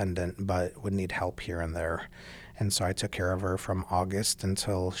very independent, but would need help here and there. And so I took care of her from August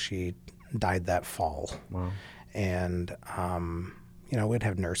until she died that fall. Wow. And, we'd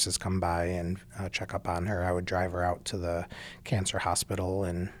have nurses come by and check up on her. I would drive her out to the cancer hospital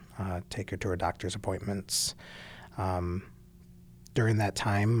and take her to her doctor's appointments. During that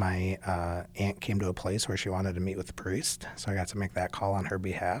time, my aunt came to a place where she wanted to meet with the priest, so I got to make that call on her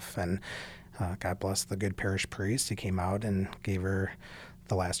behalf. And God bless the good parish priest. He came out and gave her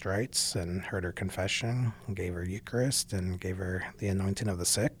the last rites and heard her confession, and gave her Eucharist, and gave her the anointing of the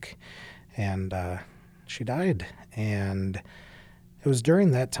sick. And she died. And it was during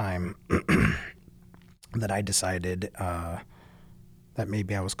that time that I decided that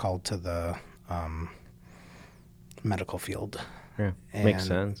maybe I was called to the medical field. Yeah, makes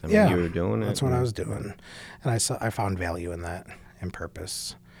sense. I mean, you were doing it. That's what I was doing. And I found value in that and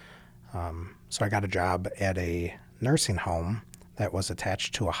purpose. So I got a job at a nursing home that was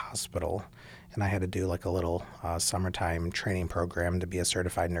attached to a hospital, and I had to do like a little summertime training program to be a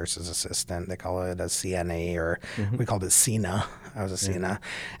certified nurse's assistant. They call it a CNA, or we called it CNA. I was a CNA,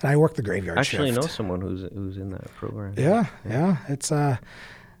 and I worked the graveyard shift. I actually know someone who's in that program. Yeah.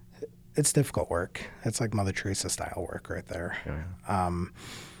 It's difficult work. It's like Mother Teresa style work right there.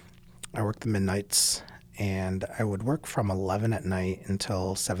 I worked the midnights, and I would work from 11 at night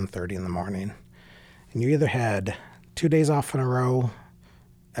until 7:30 in the morning. And you either had 2 days off in a row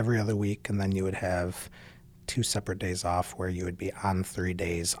every other week, and then you would have 2 separate days off where you would be on 3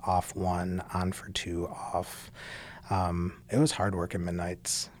 days, off 1, on for 2, off. It was hard working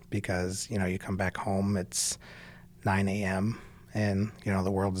midnights because, you come back home, it's 9 a.m., and,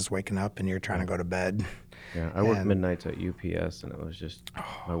 the world is waking up and you're trying to go to bed. Yeah, I worked midnights at UPS, and it was just,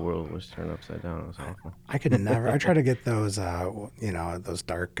 my world was turned upside down. It was awful. I could never, I try to get those, those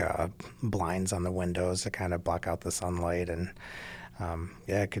dark blinds on the windows to kind of block out the sunlight, and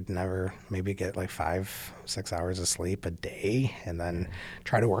I could never maybe get like 5-6 hours of sleep a day and then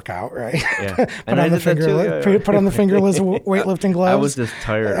try to work out, right? Yeah. put, And on I the did that too, finger, yeah. put on the fingerless weightlifting gloves. I was just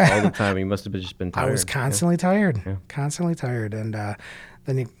tired all the time. You must have just been tired. I was constantly tired, Yeah. constantly tired. And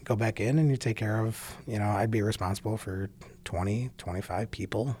then you go back in and you take care of, I'd be responsible for 20, 25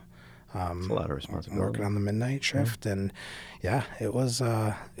 people. It's a lot of responsibility. Working on the midnight shift. And it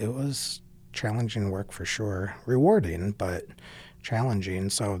was challenging work for sure. Rewarding, but challenging.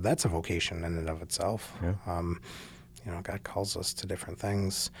 So that's a vocation in and of itself. Yeah. God calls us to different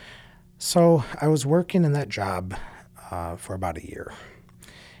things. So I was working in that job for about a year.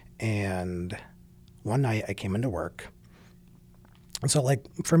 And one night I came into work. And so, like,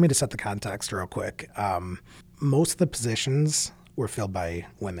 for me to set the context real quick, most of the positions were filled by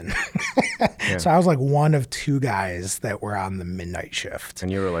women. Yeah. So I was like one of 2 guys that were on the midnight shift.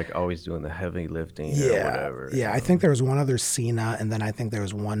 And you were like always doing the heavy lifting or whatever. Yeah, I think there was one other Cena, and then I think there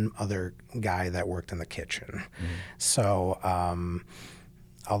was one other guy that worked in the kitchen. Mm-hmm. So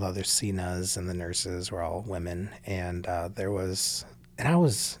all the other Cenas and the nurses were all women. And I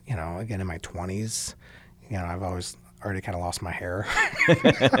was, again, in my 20s. I've always already kind of lost my hair.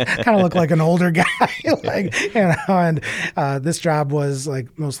 Kind of look like an older guy. And this job was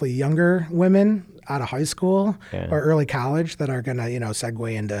like mostly younger women out of high school or early college that are going to,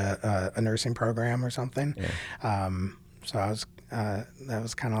 segue into a nursing program or something. Yeah. So I was, that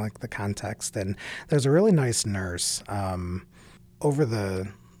was kind of like the context. And there's a really nice nurse over the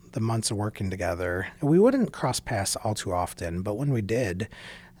months of working together. We wouldn't cross paths all too often, but when we did,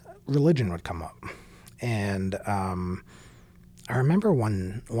 religion would come up. And I remember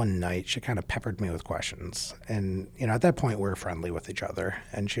one night she kind of peppered me with questions. And, at that point we were friendly with each other.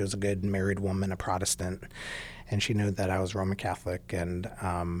 And she was a good married woman, a Protestant. And she knew that I was Roman Catholic. And,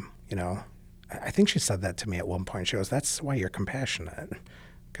 I think she said that to me at one point. She goes, "That's why you're compassionate.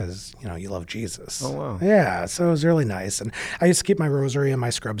 Because, you love Jesus." Oh, wow. Yeah, so it was really nice. And I used to keep my rosary in my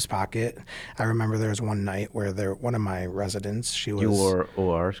scrubs pocket. I remember there was one night where one of my residents, she was... You wore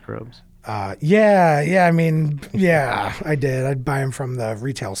OR scrubs? I did. I'd buy them from the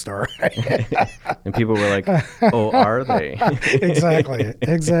retail store. And people were like, "Oh, are they?" Exactly.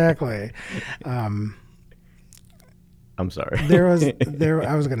 I'm sorry.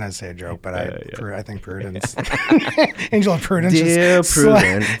 I was gonna say a joke, but I think Prudence, Angel of Prudence, Dear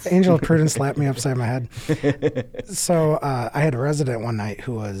Prudence, Angel of Prudence slapped me upside my head. So I had a resident one night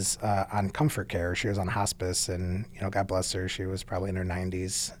who was on comfort care. She was on hospice, and God bless her, she was probably in her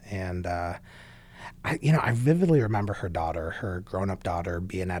 90s, and I vividly remember her daughter, her grown-up daughter,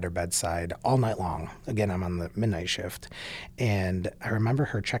 being at her bedside all night long. Again, I'm on the midnight shift. And I remember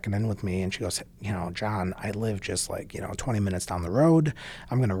her checking in with me, and she goes, "John, I live just 20 minutes down the road.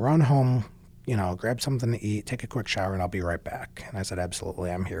 I'm going to run home, grab something to eat, take a quick shower, and I'll be right back." And I said, "Absolutely,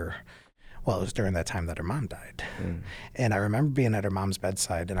 I'm here." Well, it was during that time that her mom died. And I remember being at her mom's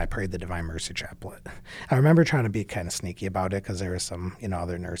bedside, and I prayed the Divine Mercy Chaplet. I remember trying to be kind of sneaky about it because there were some,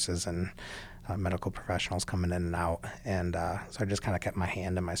 other nurses and medical professionals coming in and out. And so I just kind of kept my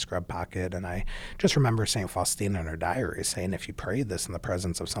hand in my scrub pocket. And I just remember St. Faustina in her diary saying, if you pray this in the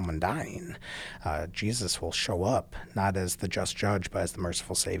presence of someone dying, Jesus will show up, not as the just judge, but as the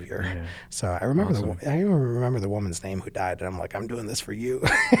merciful Savior. Yeah. So I remember I even remember the woman's name who died. And I'm like, I'm doing this for you.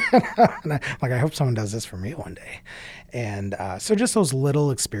 And I hope someone does this for me one day. And so just those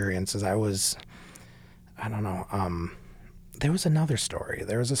little experiences, I don't know, there was another story.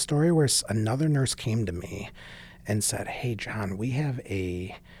 There was a story where another nurse came to me and said, "Hey, John, we have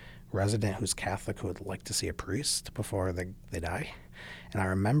a resident who's Catholic who would like to see a priest before they die." And I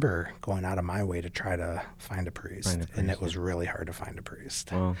remember going out of my way to try to find a priest, and it was really hard to find a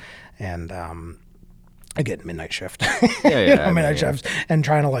priest. Wow. And again, midnight shift, midnight shifts, and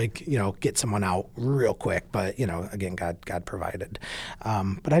trying to get someone out real quick. But again, God provided.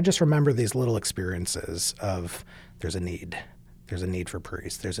 But I just remember these little experiences of there's a need. There's a need for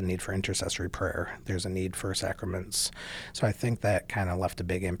priests. There's a need for intercessory prayer. There's a need for sacraments. So I think that kind of left a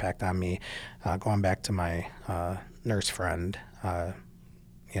big impact on me. Going back to my nurse friend,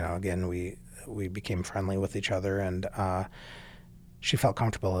 again, we became friendly with each other, and she felt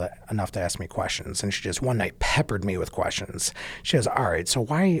comfortable enough to ask me questions, and she just one night peppered me with questions. She goes, "All right, so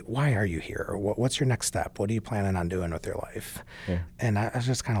why are you here? What's your next step? What are you planning on doing with your life?" Yeah. And I was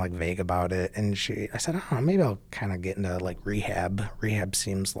just kind of vague about it. And I said, "Oh, maybe I'll kind of get into rehab. Rehab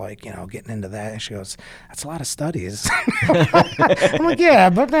seems like, getting into that." And she goes, "That's a lot of studies." I'm like, "Yeah,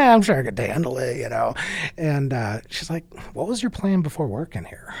 but I'm sure I could handle it, And she's like, "What was your plan before working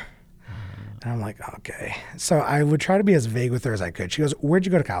here?" And I'm like, okay. So I would try to be as vague with her as I could. She goes, "Where'd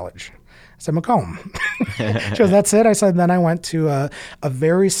you go to college?" I said, "Macomb." She goes, that's it? I said, then I went to a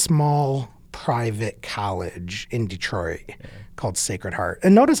very small private college in Detroit called Sacred Heart.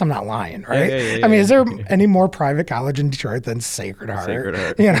 And notice I'm not lying, right? Yeah, I mean, is there any more private college in Detroit than Sacred Heart? Sacred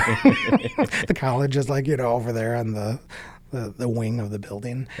Heart. You know, the college is like, over there on the wing of the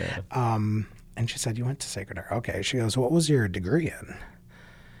building. Yeah. And she said, you went to Sacred Heart. Okay. She goes, what was your degree in?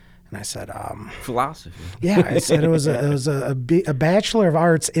 And I said, philosophy. Yeah, I said it was a Bachelor of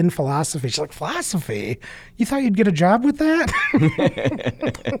Arts in philosophy. She's like, philosophy? You thought you'd get a job with that?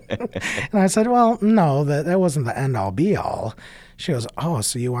 And I said, well, no, that wasn't the end all be all. She goes, oh,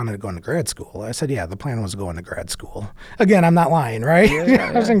 so you wanted to go into grad school? I said, yeah, the plan was to go into grad school. Again, I'm not lying, right? Yeah.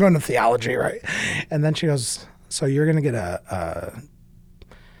 I wasn't going to theology, right? And then she goes, so you're going to get a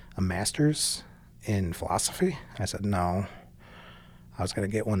master's in philosophy? I said, no. I was going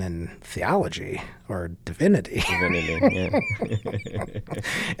to get one in theology or divinity. Yeah.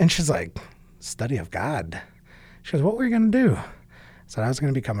 And she's like, study of God. She goes, what were you going to do? I said, I was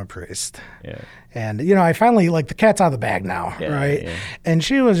going to become a priest. Yeah. And, I finally, the cat's out of the bag now, right? Yeah. And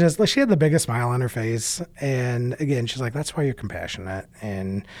she was she had the biggest smile on her face. And again, she's like, that's why you're compassionate.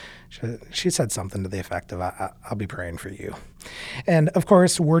 And she said something to the effect of, I'll be praying for you. And of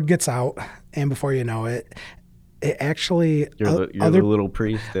course, word gets out. And before you know it, actually, you're the little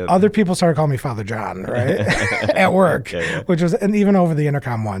priest. Other people started calling me Father John, right, at work, which was, and even over the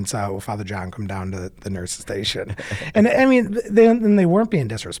intercom once, Father John come down to the nurse's station, and I mean, they weren't being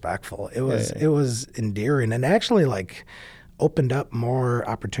disrespectful. It was endearing, and actually opened up more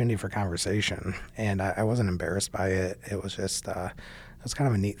opportunity for conversation, and I wasn't embarrassed by it. It was just it was kind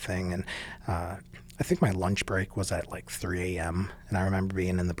of a neat thing, and I think my lunch break was at 3 a.m. and I remember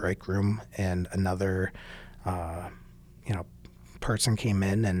being in the break room, and another person came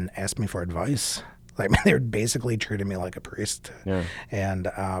in and asked me for advice. They were basically treating me like a priest. Yeah. And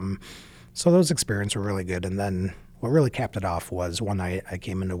so those experiences were really good. And then what really capped it off was one night I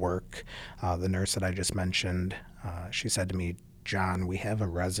came into work. The nurse that I just mentioned, she said to me, John, we have a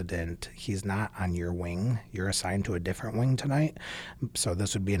resident. He's not on your wing. You're assigned to a different wing tonight. So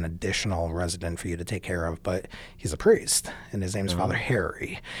this would be an additional resident for you to take care of. But he's a priest, and his name's Father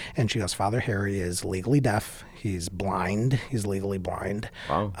Harry. And she goes, Father Harry is legally deaf. He's blind. He's legally blind.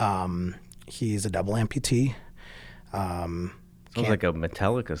 Wow. He's a double amputee. Sounds like a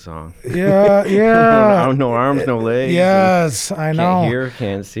Metallica song. Yeah. No arms, no legs. Yes, I know. Can't hear,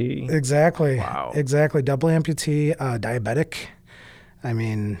 can't see. Exactly. Wow. Exactly. Double amputee, diabetic. I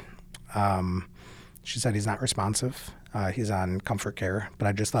mean, she said he's not responsive. He's on comfort care. But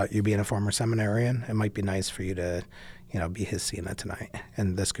I just thought, you being a former seminarian, it might be nice for you to, be his Sina tonight.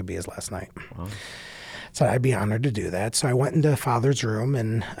 And this could be his last night. Wow. So I'd be honored to do that. So I went into Father's room,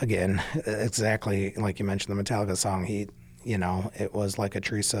 and again, exactly like you mentioned the Metallica song, it was like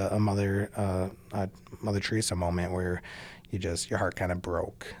a Mother Teresa moment where your heart kind of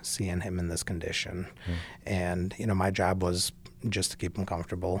broke seeing him in this condition. And, my job was just to keep him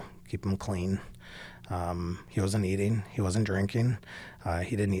comfortable, keep him clean. He wasn't eating, he wasn't drinking.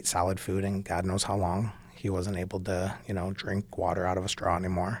 He didn't eat solid food in God knows how long. He wasn't able to, drink water out of a straw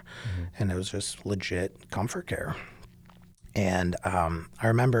anymore. And it was just legit comfort care. And I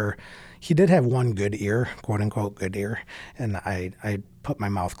remember he did have one good ear, quote unquote good ear, and I put my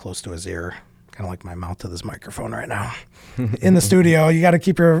mouth close to his ear, kind of like my mouth to this microphone right now. In the studio, you got to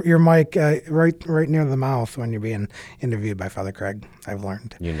keep your mic right near the mouth when you're being interviewed by Father Craig. I've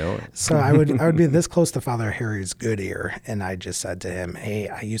learned. You know it. So I would be this close to Father Harry's good ear, and I just said to him, "Hey,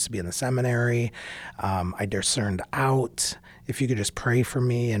 I used to be in the seminary. I discerned out. If you could just pray for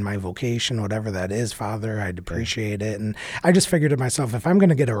me and my vocation, whatever that is, Father, I'd appreciate it." And I just figured to myself, if anyone's going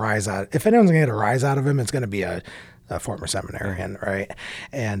to get a rise out of him, it's going to be a former seminarian, right?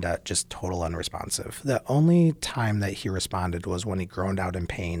 And just total unresponsive. The only time that he responded was when he groaned out in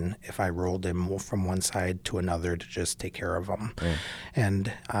pain if I rolled him from one side to another to just take care of him. Yeah.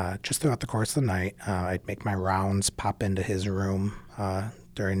 And just throughout the course of the night, I'd make my rounds, pop into his room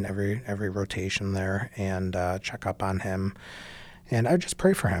during every rotation there, and check up on him. And I'd just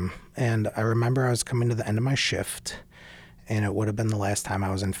pray for him. And I remember I was coming to the end of my shift, and it would have been the last time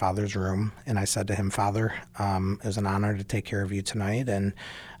I was in Father's room. And I said to him, Father, it was an honor to take care of you tonight. And,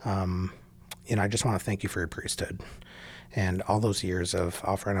 I just want to thank you for your priesthood. And all those years of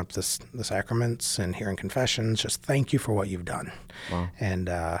offering up the sacraments and hearing confessions, just thank you for what you've done. Wow. And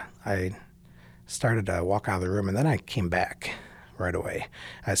I started to walk out of the room, and then I came back right away.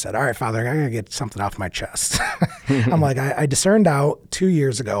 I said, all right, Father, I got to get something off my chest. I'm like, I discerned out 2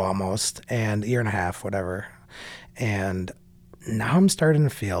 years ago almost, and a year and a half, whatever. And now I'm starting to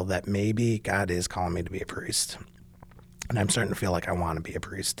feel that maybe God is calling me to be a priest. And I'm starting to feel like I want to be a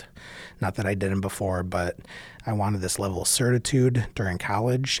priest. Not that I didn't before, but I wanted this level of certitude during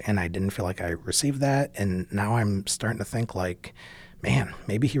college, and I didn't feel like I received that. And now I'm starting to think like, man,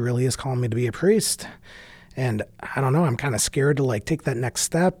 maybe he really is calling me to be a priest. And I don't know, I'm kind of scared to like take that next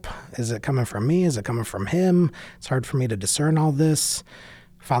step. Is it coming from me? Is it coming from him? It's hard for me to discern all this.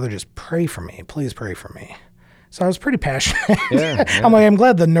 Father, just pray for me. Please pray for me. So I was pretty passionate. Yeah. I'm like, I'm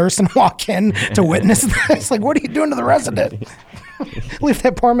glad the nurse didn't walk in to witness this. Like, what are you doing to the resident? Leave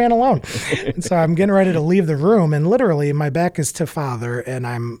that poor man alone. And so I'm getting ready to leave the room, and literally my back is to Father, and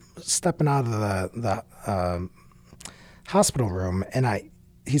I'm stepping out of the hospital room, and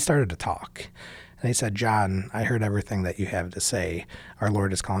he started to talk. And he said, John, I heard everything that you have to say. Our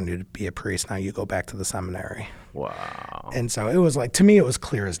Lord is calling you to be a priest. Now you go back to the seminary. Wow. And so it was like, to me, it was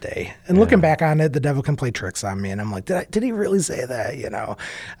clear as day. And looking back on it, the devil can play tricks on me. And I'm like, did he really say that? You know,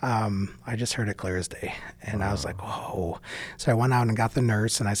 I just heard it clear as day. And I was like, whoa. So I went out and got the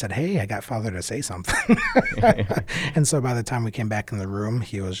nurse, and I said, hey, I got Father to say something. And so by the time we came back in the room,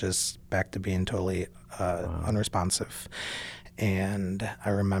 he was just back to being totally unresponsive. And I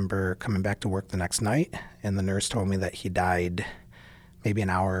remember coming back to work the next night, and the nurse told me that he died maybe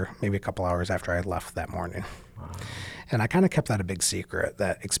an hour, maybe a couple hours after I had left that morning. Wow. And I kind of kept that a big secret,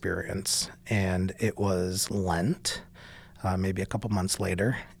 that experience. And it was Lent, maybe a couple months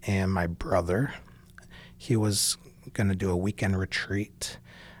later, and my brother, he was going to do a weekend retreat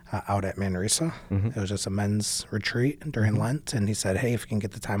out at Manresa. Mm-hmm. It was just a men's retreat during Lent, and he said, hey, if you can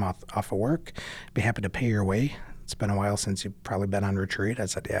get the time off of work, I'd be happy to pay your way. It's been a while since you've probably been on retreat. I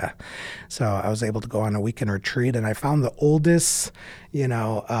said, yeah. So I was able to go on a weekend retreat, and I found the oldest,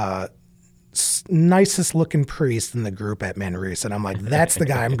 nicest looking priest in the group at Manresa. And I'm like, that's the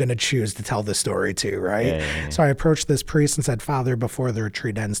guy I'm going to choose to tell the story to, right? Yeah. So I approached this priest and said, Father, before the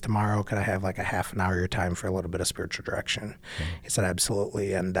retreat ends tomorrow, could I have like a half an hour of your time for a little bit of spiritual direction? He said,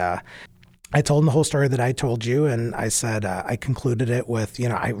 absolutely. And I told him the whole story that I told you, and I said, I concluded it with,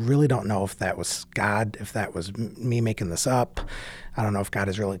 I really don't know if that was God, if that was me making this up. I don't know if God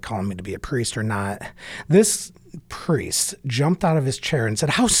is really calling me to be a priest or not. This priest jumped out of his chair and said,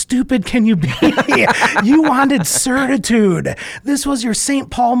 how stupid can you be? You wanted certitude. This was your St.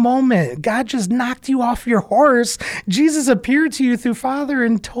 Paul moment. God just knocked you off your horse. Jesus appeared to you through Father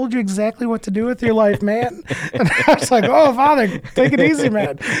and told you exactly what to do with your life, man. And I was like, oh, Father, take it easy,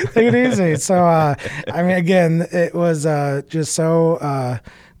 man. Take it easy. So, again, it was just so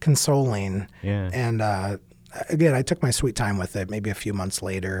consoling. Yeah. And, again, I took my sweet time with it. Maybe a few months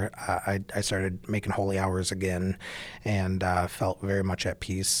later, I started making holy hours again, and felt very much at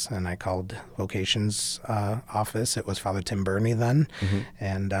peace. And I called vocations office. It was Father Tim Burney then,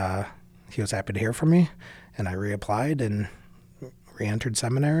 and he was happy to hear from me. And I reapplied and re-entered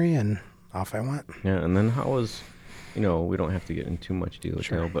seminary, and off I went. Yeah, and then how was, we don't have to get into too much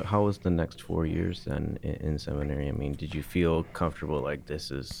detail, but how was the next 4 years then in seminary? I mean, did you feel comfortable like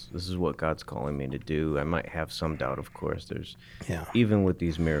this is what God's calling me to do? I might have some doubt, of course. There's, even with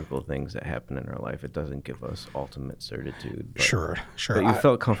these miracle things that happen in our life, it doesn't give us ultimate certitude. But, Sure. But you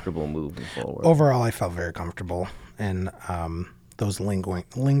felt comfortable moving forward. Overall, I felt very comfortable, and those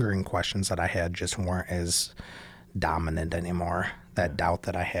lingering questions that I had just weren't as dominant anymore. That doubt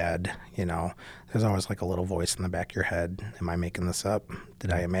that I had, there's always like a little voice in the back of your head. Am I making this up?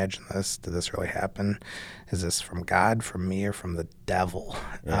 Did I imagine this? Did this really happen? Is this from God, from me, or from the devil?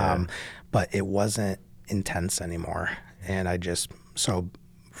 Yeah. But it wasn't intense anymore. And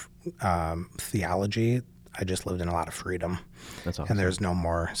theology, I just lived in a lot of freedom. That's awesome. And there's no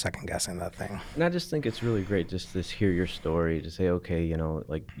more second guessing that thing. And I just think it's really great just to hear your story, to say, okay,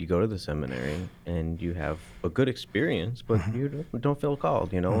 like you go to the seminary and you have a good experience, but you don't feel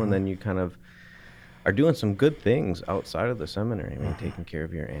called, and then you kind of are doing some good things outside of the seminary. I mean, taking care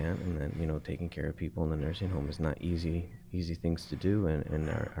of your aunt, and then, taking care of people in the nursing home is not easy things to do, and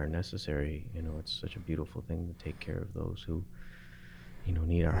are necessary. It's such a beautiful thing to take care of those who,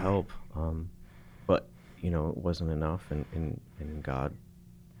 need our help. But it wasn't enough, and God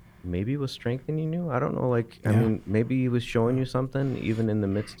maybe was strengthening you. I don't know, I mean, maybe he was showing you something, even in the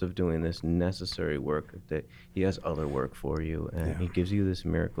midst of doing this necessary work, that he has other work for you, and he gives you this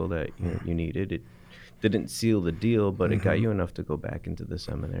miracle that you needed. It didn't seal the deal, but it got you enough to go back into the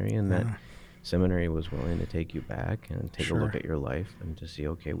seminary, and that seminary was willing to take you back and take a look at your life and to see,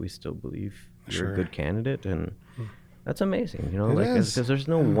 okay, we still believe you're a good candidate, and that's amazing, because there's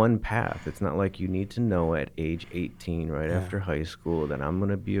no one path. It's not like you need to know at age 18, right after high school, that I'm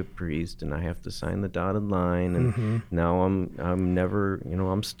going to be a priest and I have to sign the dotted line, and now I'm never,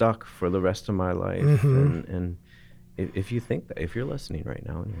 I'm stuck for the rest of my life. And if you think that, if you're listening right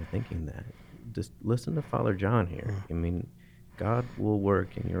now and you're thinking that, just listen to Father John here. I mean, God will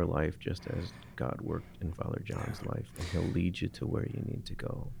work in your life just as God worked in Father John's life, and he'll lead you to where you need to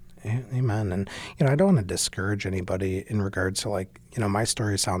go. Amen. And, I don't want to discourage anybody in regards to, like, my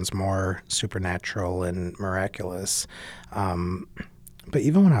story sounds more supernatural and miraculous. But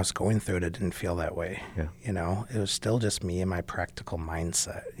even when I was going through it, it didn't feel that way. Yeah. It was still just me and my practical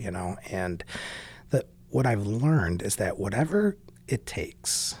mindset, and that what I've learned is that whatever it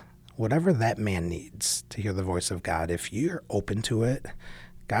takes, whatever that man needs to hear the voice of God, if you're open to it,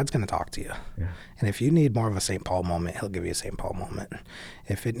 God's going to talk to you. Yeah. And if you need more of a St. Paul moment, he'll give you a St. Paul moment.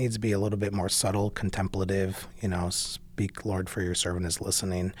 If it needs to be a little bit more subtle, contemplative, speak, Lord, for your servant is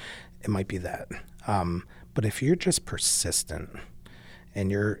listening, it might be that. But if you're just persistent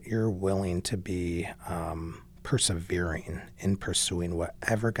and you're willing to be persevering in pursuing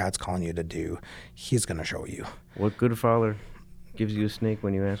whatever God's calling you to do, he's going to show you. What good father gives you a snake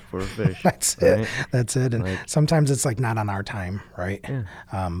when you ask for a fish? That's right? it. That's it. And sometimes it's like not on our time, right?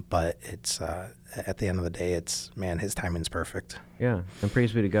 Yeah. But it's at the end of the day, it's, man, his timing's perfect. Yeah. And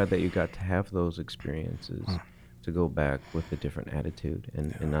praise be to God that you got to have those experiences to go back with a different attitude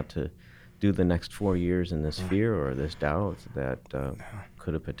and not to do the next 4 years in this fear or this doubt that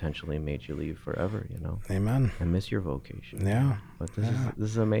could have potentially made you leave forever, Amen. and miss your vocation. Yeah. But this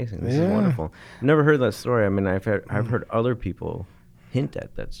is amazing. This is wonderful. I've never heard that story. I mean, I've heard other people hint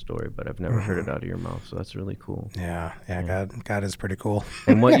at that story, but I've never heard it out of your mouth. So that's really cool. Yeah. God is pretty cool.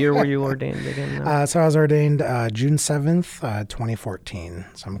 And what year were you ordained again now? So I was ordained June 7th, 2014.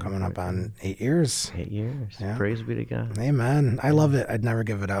 So I'm coming up on 8 years. 8 years. Yeah. Praise be to God. Amen. I love it. I'd never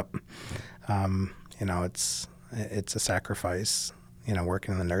give it up. It's a sacrifice.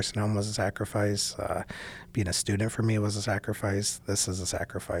 Working in the nursing home was a sacrifice. Being a student for me was a sacrifice. This is a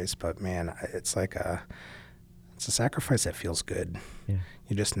sacrifice, but man, it's a sacrifice that feels good. Yeah.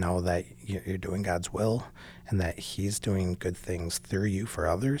 You just know that you're doing God's will and that he's doing good things through you for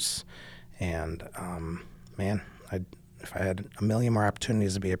others. And man, if I had a million more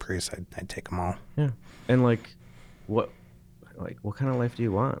opportunities to be a priest, I'd take them all. Yeah. And what kind of life do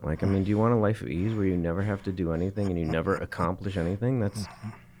you want? I mean, do you want a life of ease where you never have to do anything and you never accomplish anything?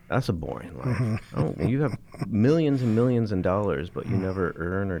 That's a boring life. Oh, you have millions and millions of dollars, but you never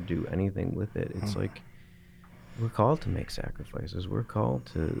earn or do anything with it. It's like we're called to make sacrifices. We're called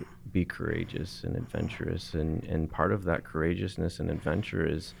to be courageous and adventurous, and part of that courageousness and adventure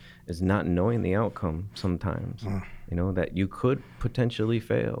is not knowing the outcome sometimes. That you could potentially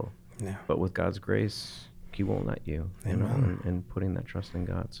fail, but with God's grace, he won't let you, and putting that trust in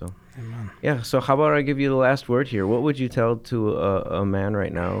God. So, Amen. Yeah. So how about I give you the last word here? What would you tell to a man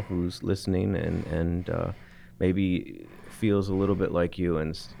right now who's listening and maybe feels a little bit like you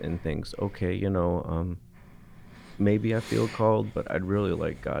and thinks, okay, maybe I feel called, but I'd really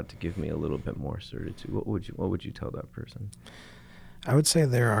like God to give me a little bit more certitude. What would you tell that person? I would say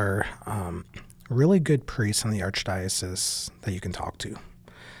there are really good priests in the Archdiocese that you can talk to.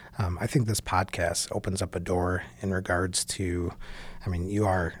 I think this podcast opens up a door in regards to, you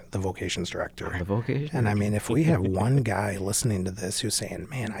are the vocations director. The vocation. And if we have one guy listening to this who's saying,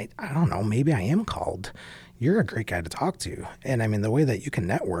 man, I don't know, maybe I am called, you're a great guy to talk to. And the way that you can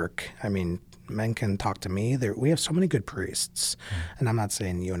network, men can talk to me. We have so many good priests, and I'm not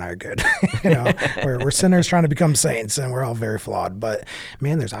saying you and I are good. We're sinners trying to become saints, and we're all very flawed. But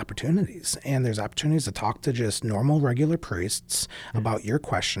man, there's opportunities, and there's opportunities to talk to just normal, regular priests about your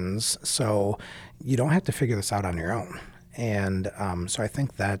questions, so you don't have to figure this out on your own. And so I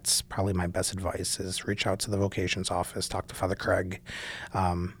think that's probably my best advice is reach out to the vocations office, talk to Father Craig.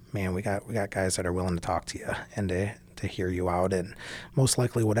 Man, we got guys that are willing to talk to you and to hear you out. And most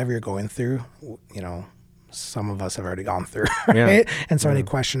likely whatever you're going through, some of us have already gone through, right? Yeah. And so any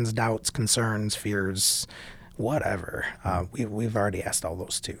questions, doubts, concerns, fears, whatever, we've already asked all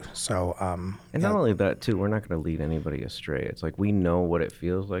those too. So and not only that too, we're not going to lead anybody astray. It's like we know what it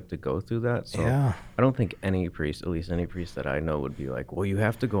feels like to go through that. So I don't think any priest, at least any priest that I know, would be like, well, you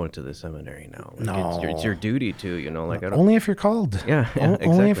have to go into the seminary now. No, it's your duty to, I don't. Only if you're called. Yeah, exactly.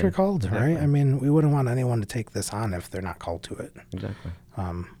 Only if you're called, exactly. right? We wouldn't want anyone to take this on if they're not called to it. Exactly.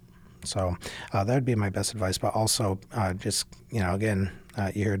 So that would be my best advice. But also, just again,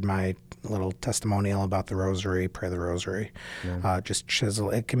 you heard my little testimonial about the rosary, pray the rosary. Just chisel.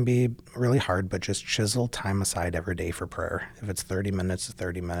 It can be really hard, but just chisel time aside every day for prayer. If it's 30 minutes, it's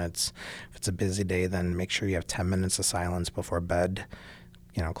 30 minutes. If it's a busy day, then make sure you have 10 minutes of silence before bed.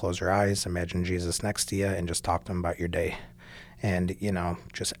 Close your eyes, imagine Jesus next to you, and just talk to him about your day. And,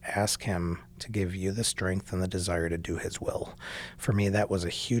 just ask him to give you the strength and the desire to do his will. For me, that was a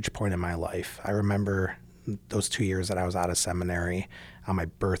huge point in my life. I remember those 2 years that I was out of seminary on my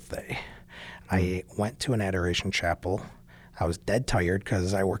birthday. I went to an adoration chapel. I was dead tired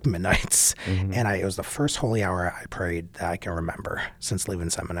because I worked midnights, and it was the first holy hour I prayed that I can remember since leaving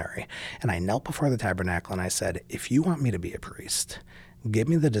seminary. And I knelt before the tabernacle and I said, if you want me to be a priest, give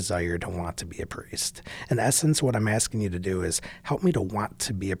me the desire to want to be a priest. In essence, what I'm asking you to do is help me to want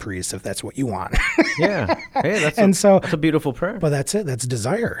to be a priest if that's what you want. Yeah. Hey, that's a beautiful prayer. But that's it. That's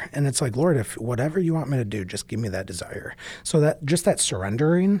desire. And it's like, Lord, if whatever you want me to do, just give me that desire. So that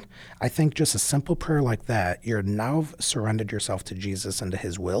surrendering, I think just a simple prayer like that, you're now surrendered yourself to Jesus and to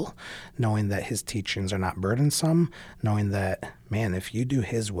his will, knowing that his teachings are not burdensome, knowing that, man, if you do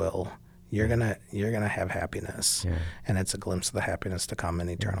his will, you're gonna have happiness, and it's a glimpse of the happiness to come in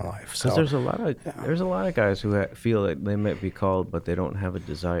eternal life. So there's a lot of guys who feel like they might be called, but they don't have a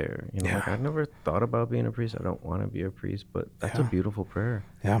desire. Like, I've never thought about being a priest. I don't want to be a priest, but that's a beautiful prayer.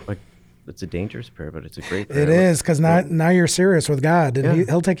 Yeah, like it's a dangerous prayer, but it's a great prayer. It is, because now you're serious with God, and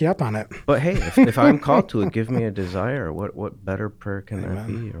he'll take you up on it. But hey, if I'm called to it, give me a desire. What better prayer can there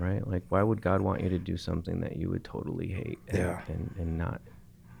be, right? Like, why would God want you to do something that you would totally hate and not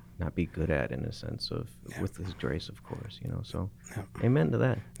be good at, in a sense of with his grace, of course, so amen to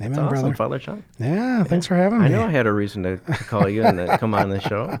that. Amen, That's awesome, brother. Father Sean. Yeah, thanks for having me. I know I had a reason to call you and to come on the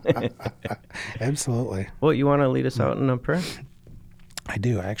show. Absolutely. Well, you want to lead us out in a prayer? I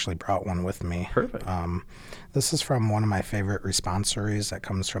do. I actually brought one with me. Perfect. This is from one of my favorite responsories that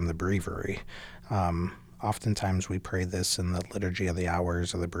comes from the breviary. Oftentimes we pray this in the Liturgy of the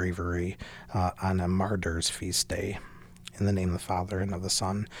Hours of the breviary on a martyr's feast day. In the name of the Father, and of the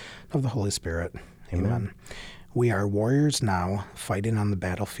Son, and of the Holy Spirit. Amen. We are warriors now, fighting on the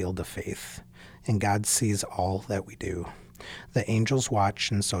battlefield of faith, and God sees all that we do. The angels watch,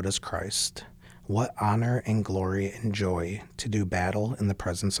 and so does Christ. What honor and glory and joy to do battle in the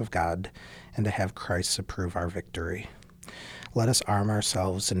presence of God, and to have Christ approve our victory. Let us arm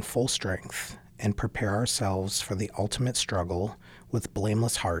ourselves in full strength, and prepare ourselves for the ultimate struggle with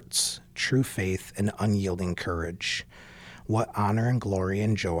blameless hearts, true faith, and unyielding courage. What honor and glory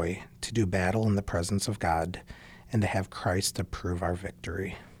and joy to do battle in the presence of God, and to have Christ approve our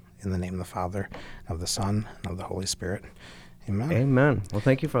victory. In the name of the Father, and of the Son, and of the Holy Spirit. Amen. Amen. Well,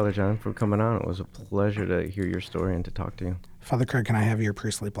 thank you, Father John, for coming on. It was a pleasure to hear your story and to talk to you. Father Craig, can I have your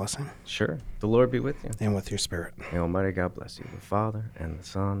priestly blessing? Sure. The Lord be with you. And with your spirit. May Almighty God bless you, the Father, and the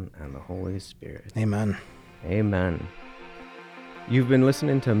Son, and the Holy Spirit. Amen. Amen. You've been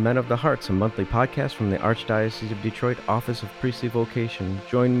listening to Men of the Hearts, a monthly podcast from the Archdiocese of Detroit Office of Priestly Vocation.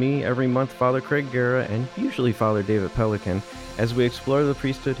 Join me every month, Father Craig Guerra, and usually Father David Pelican, as we explore the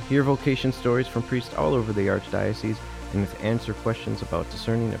priesthood, hear vocation stories from priests all over the Archdiocese, and answer questions about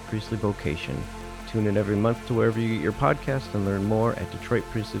discerning a priestly vocation. Tune in every month to wherever you get your podcast and learn more at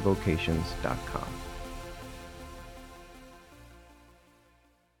DetroitPriestlyVocations.com.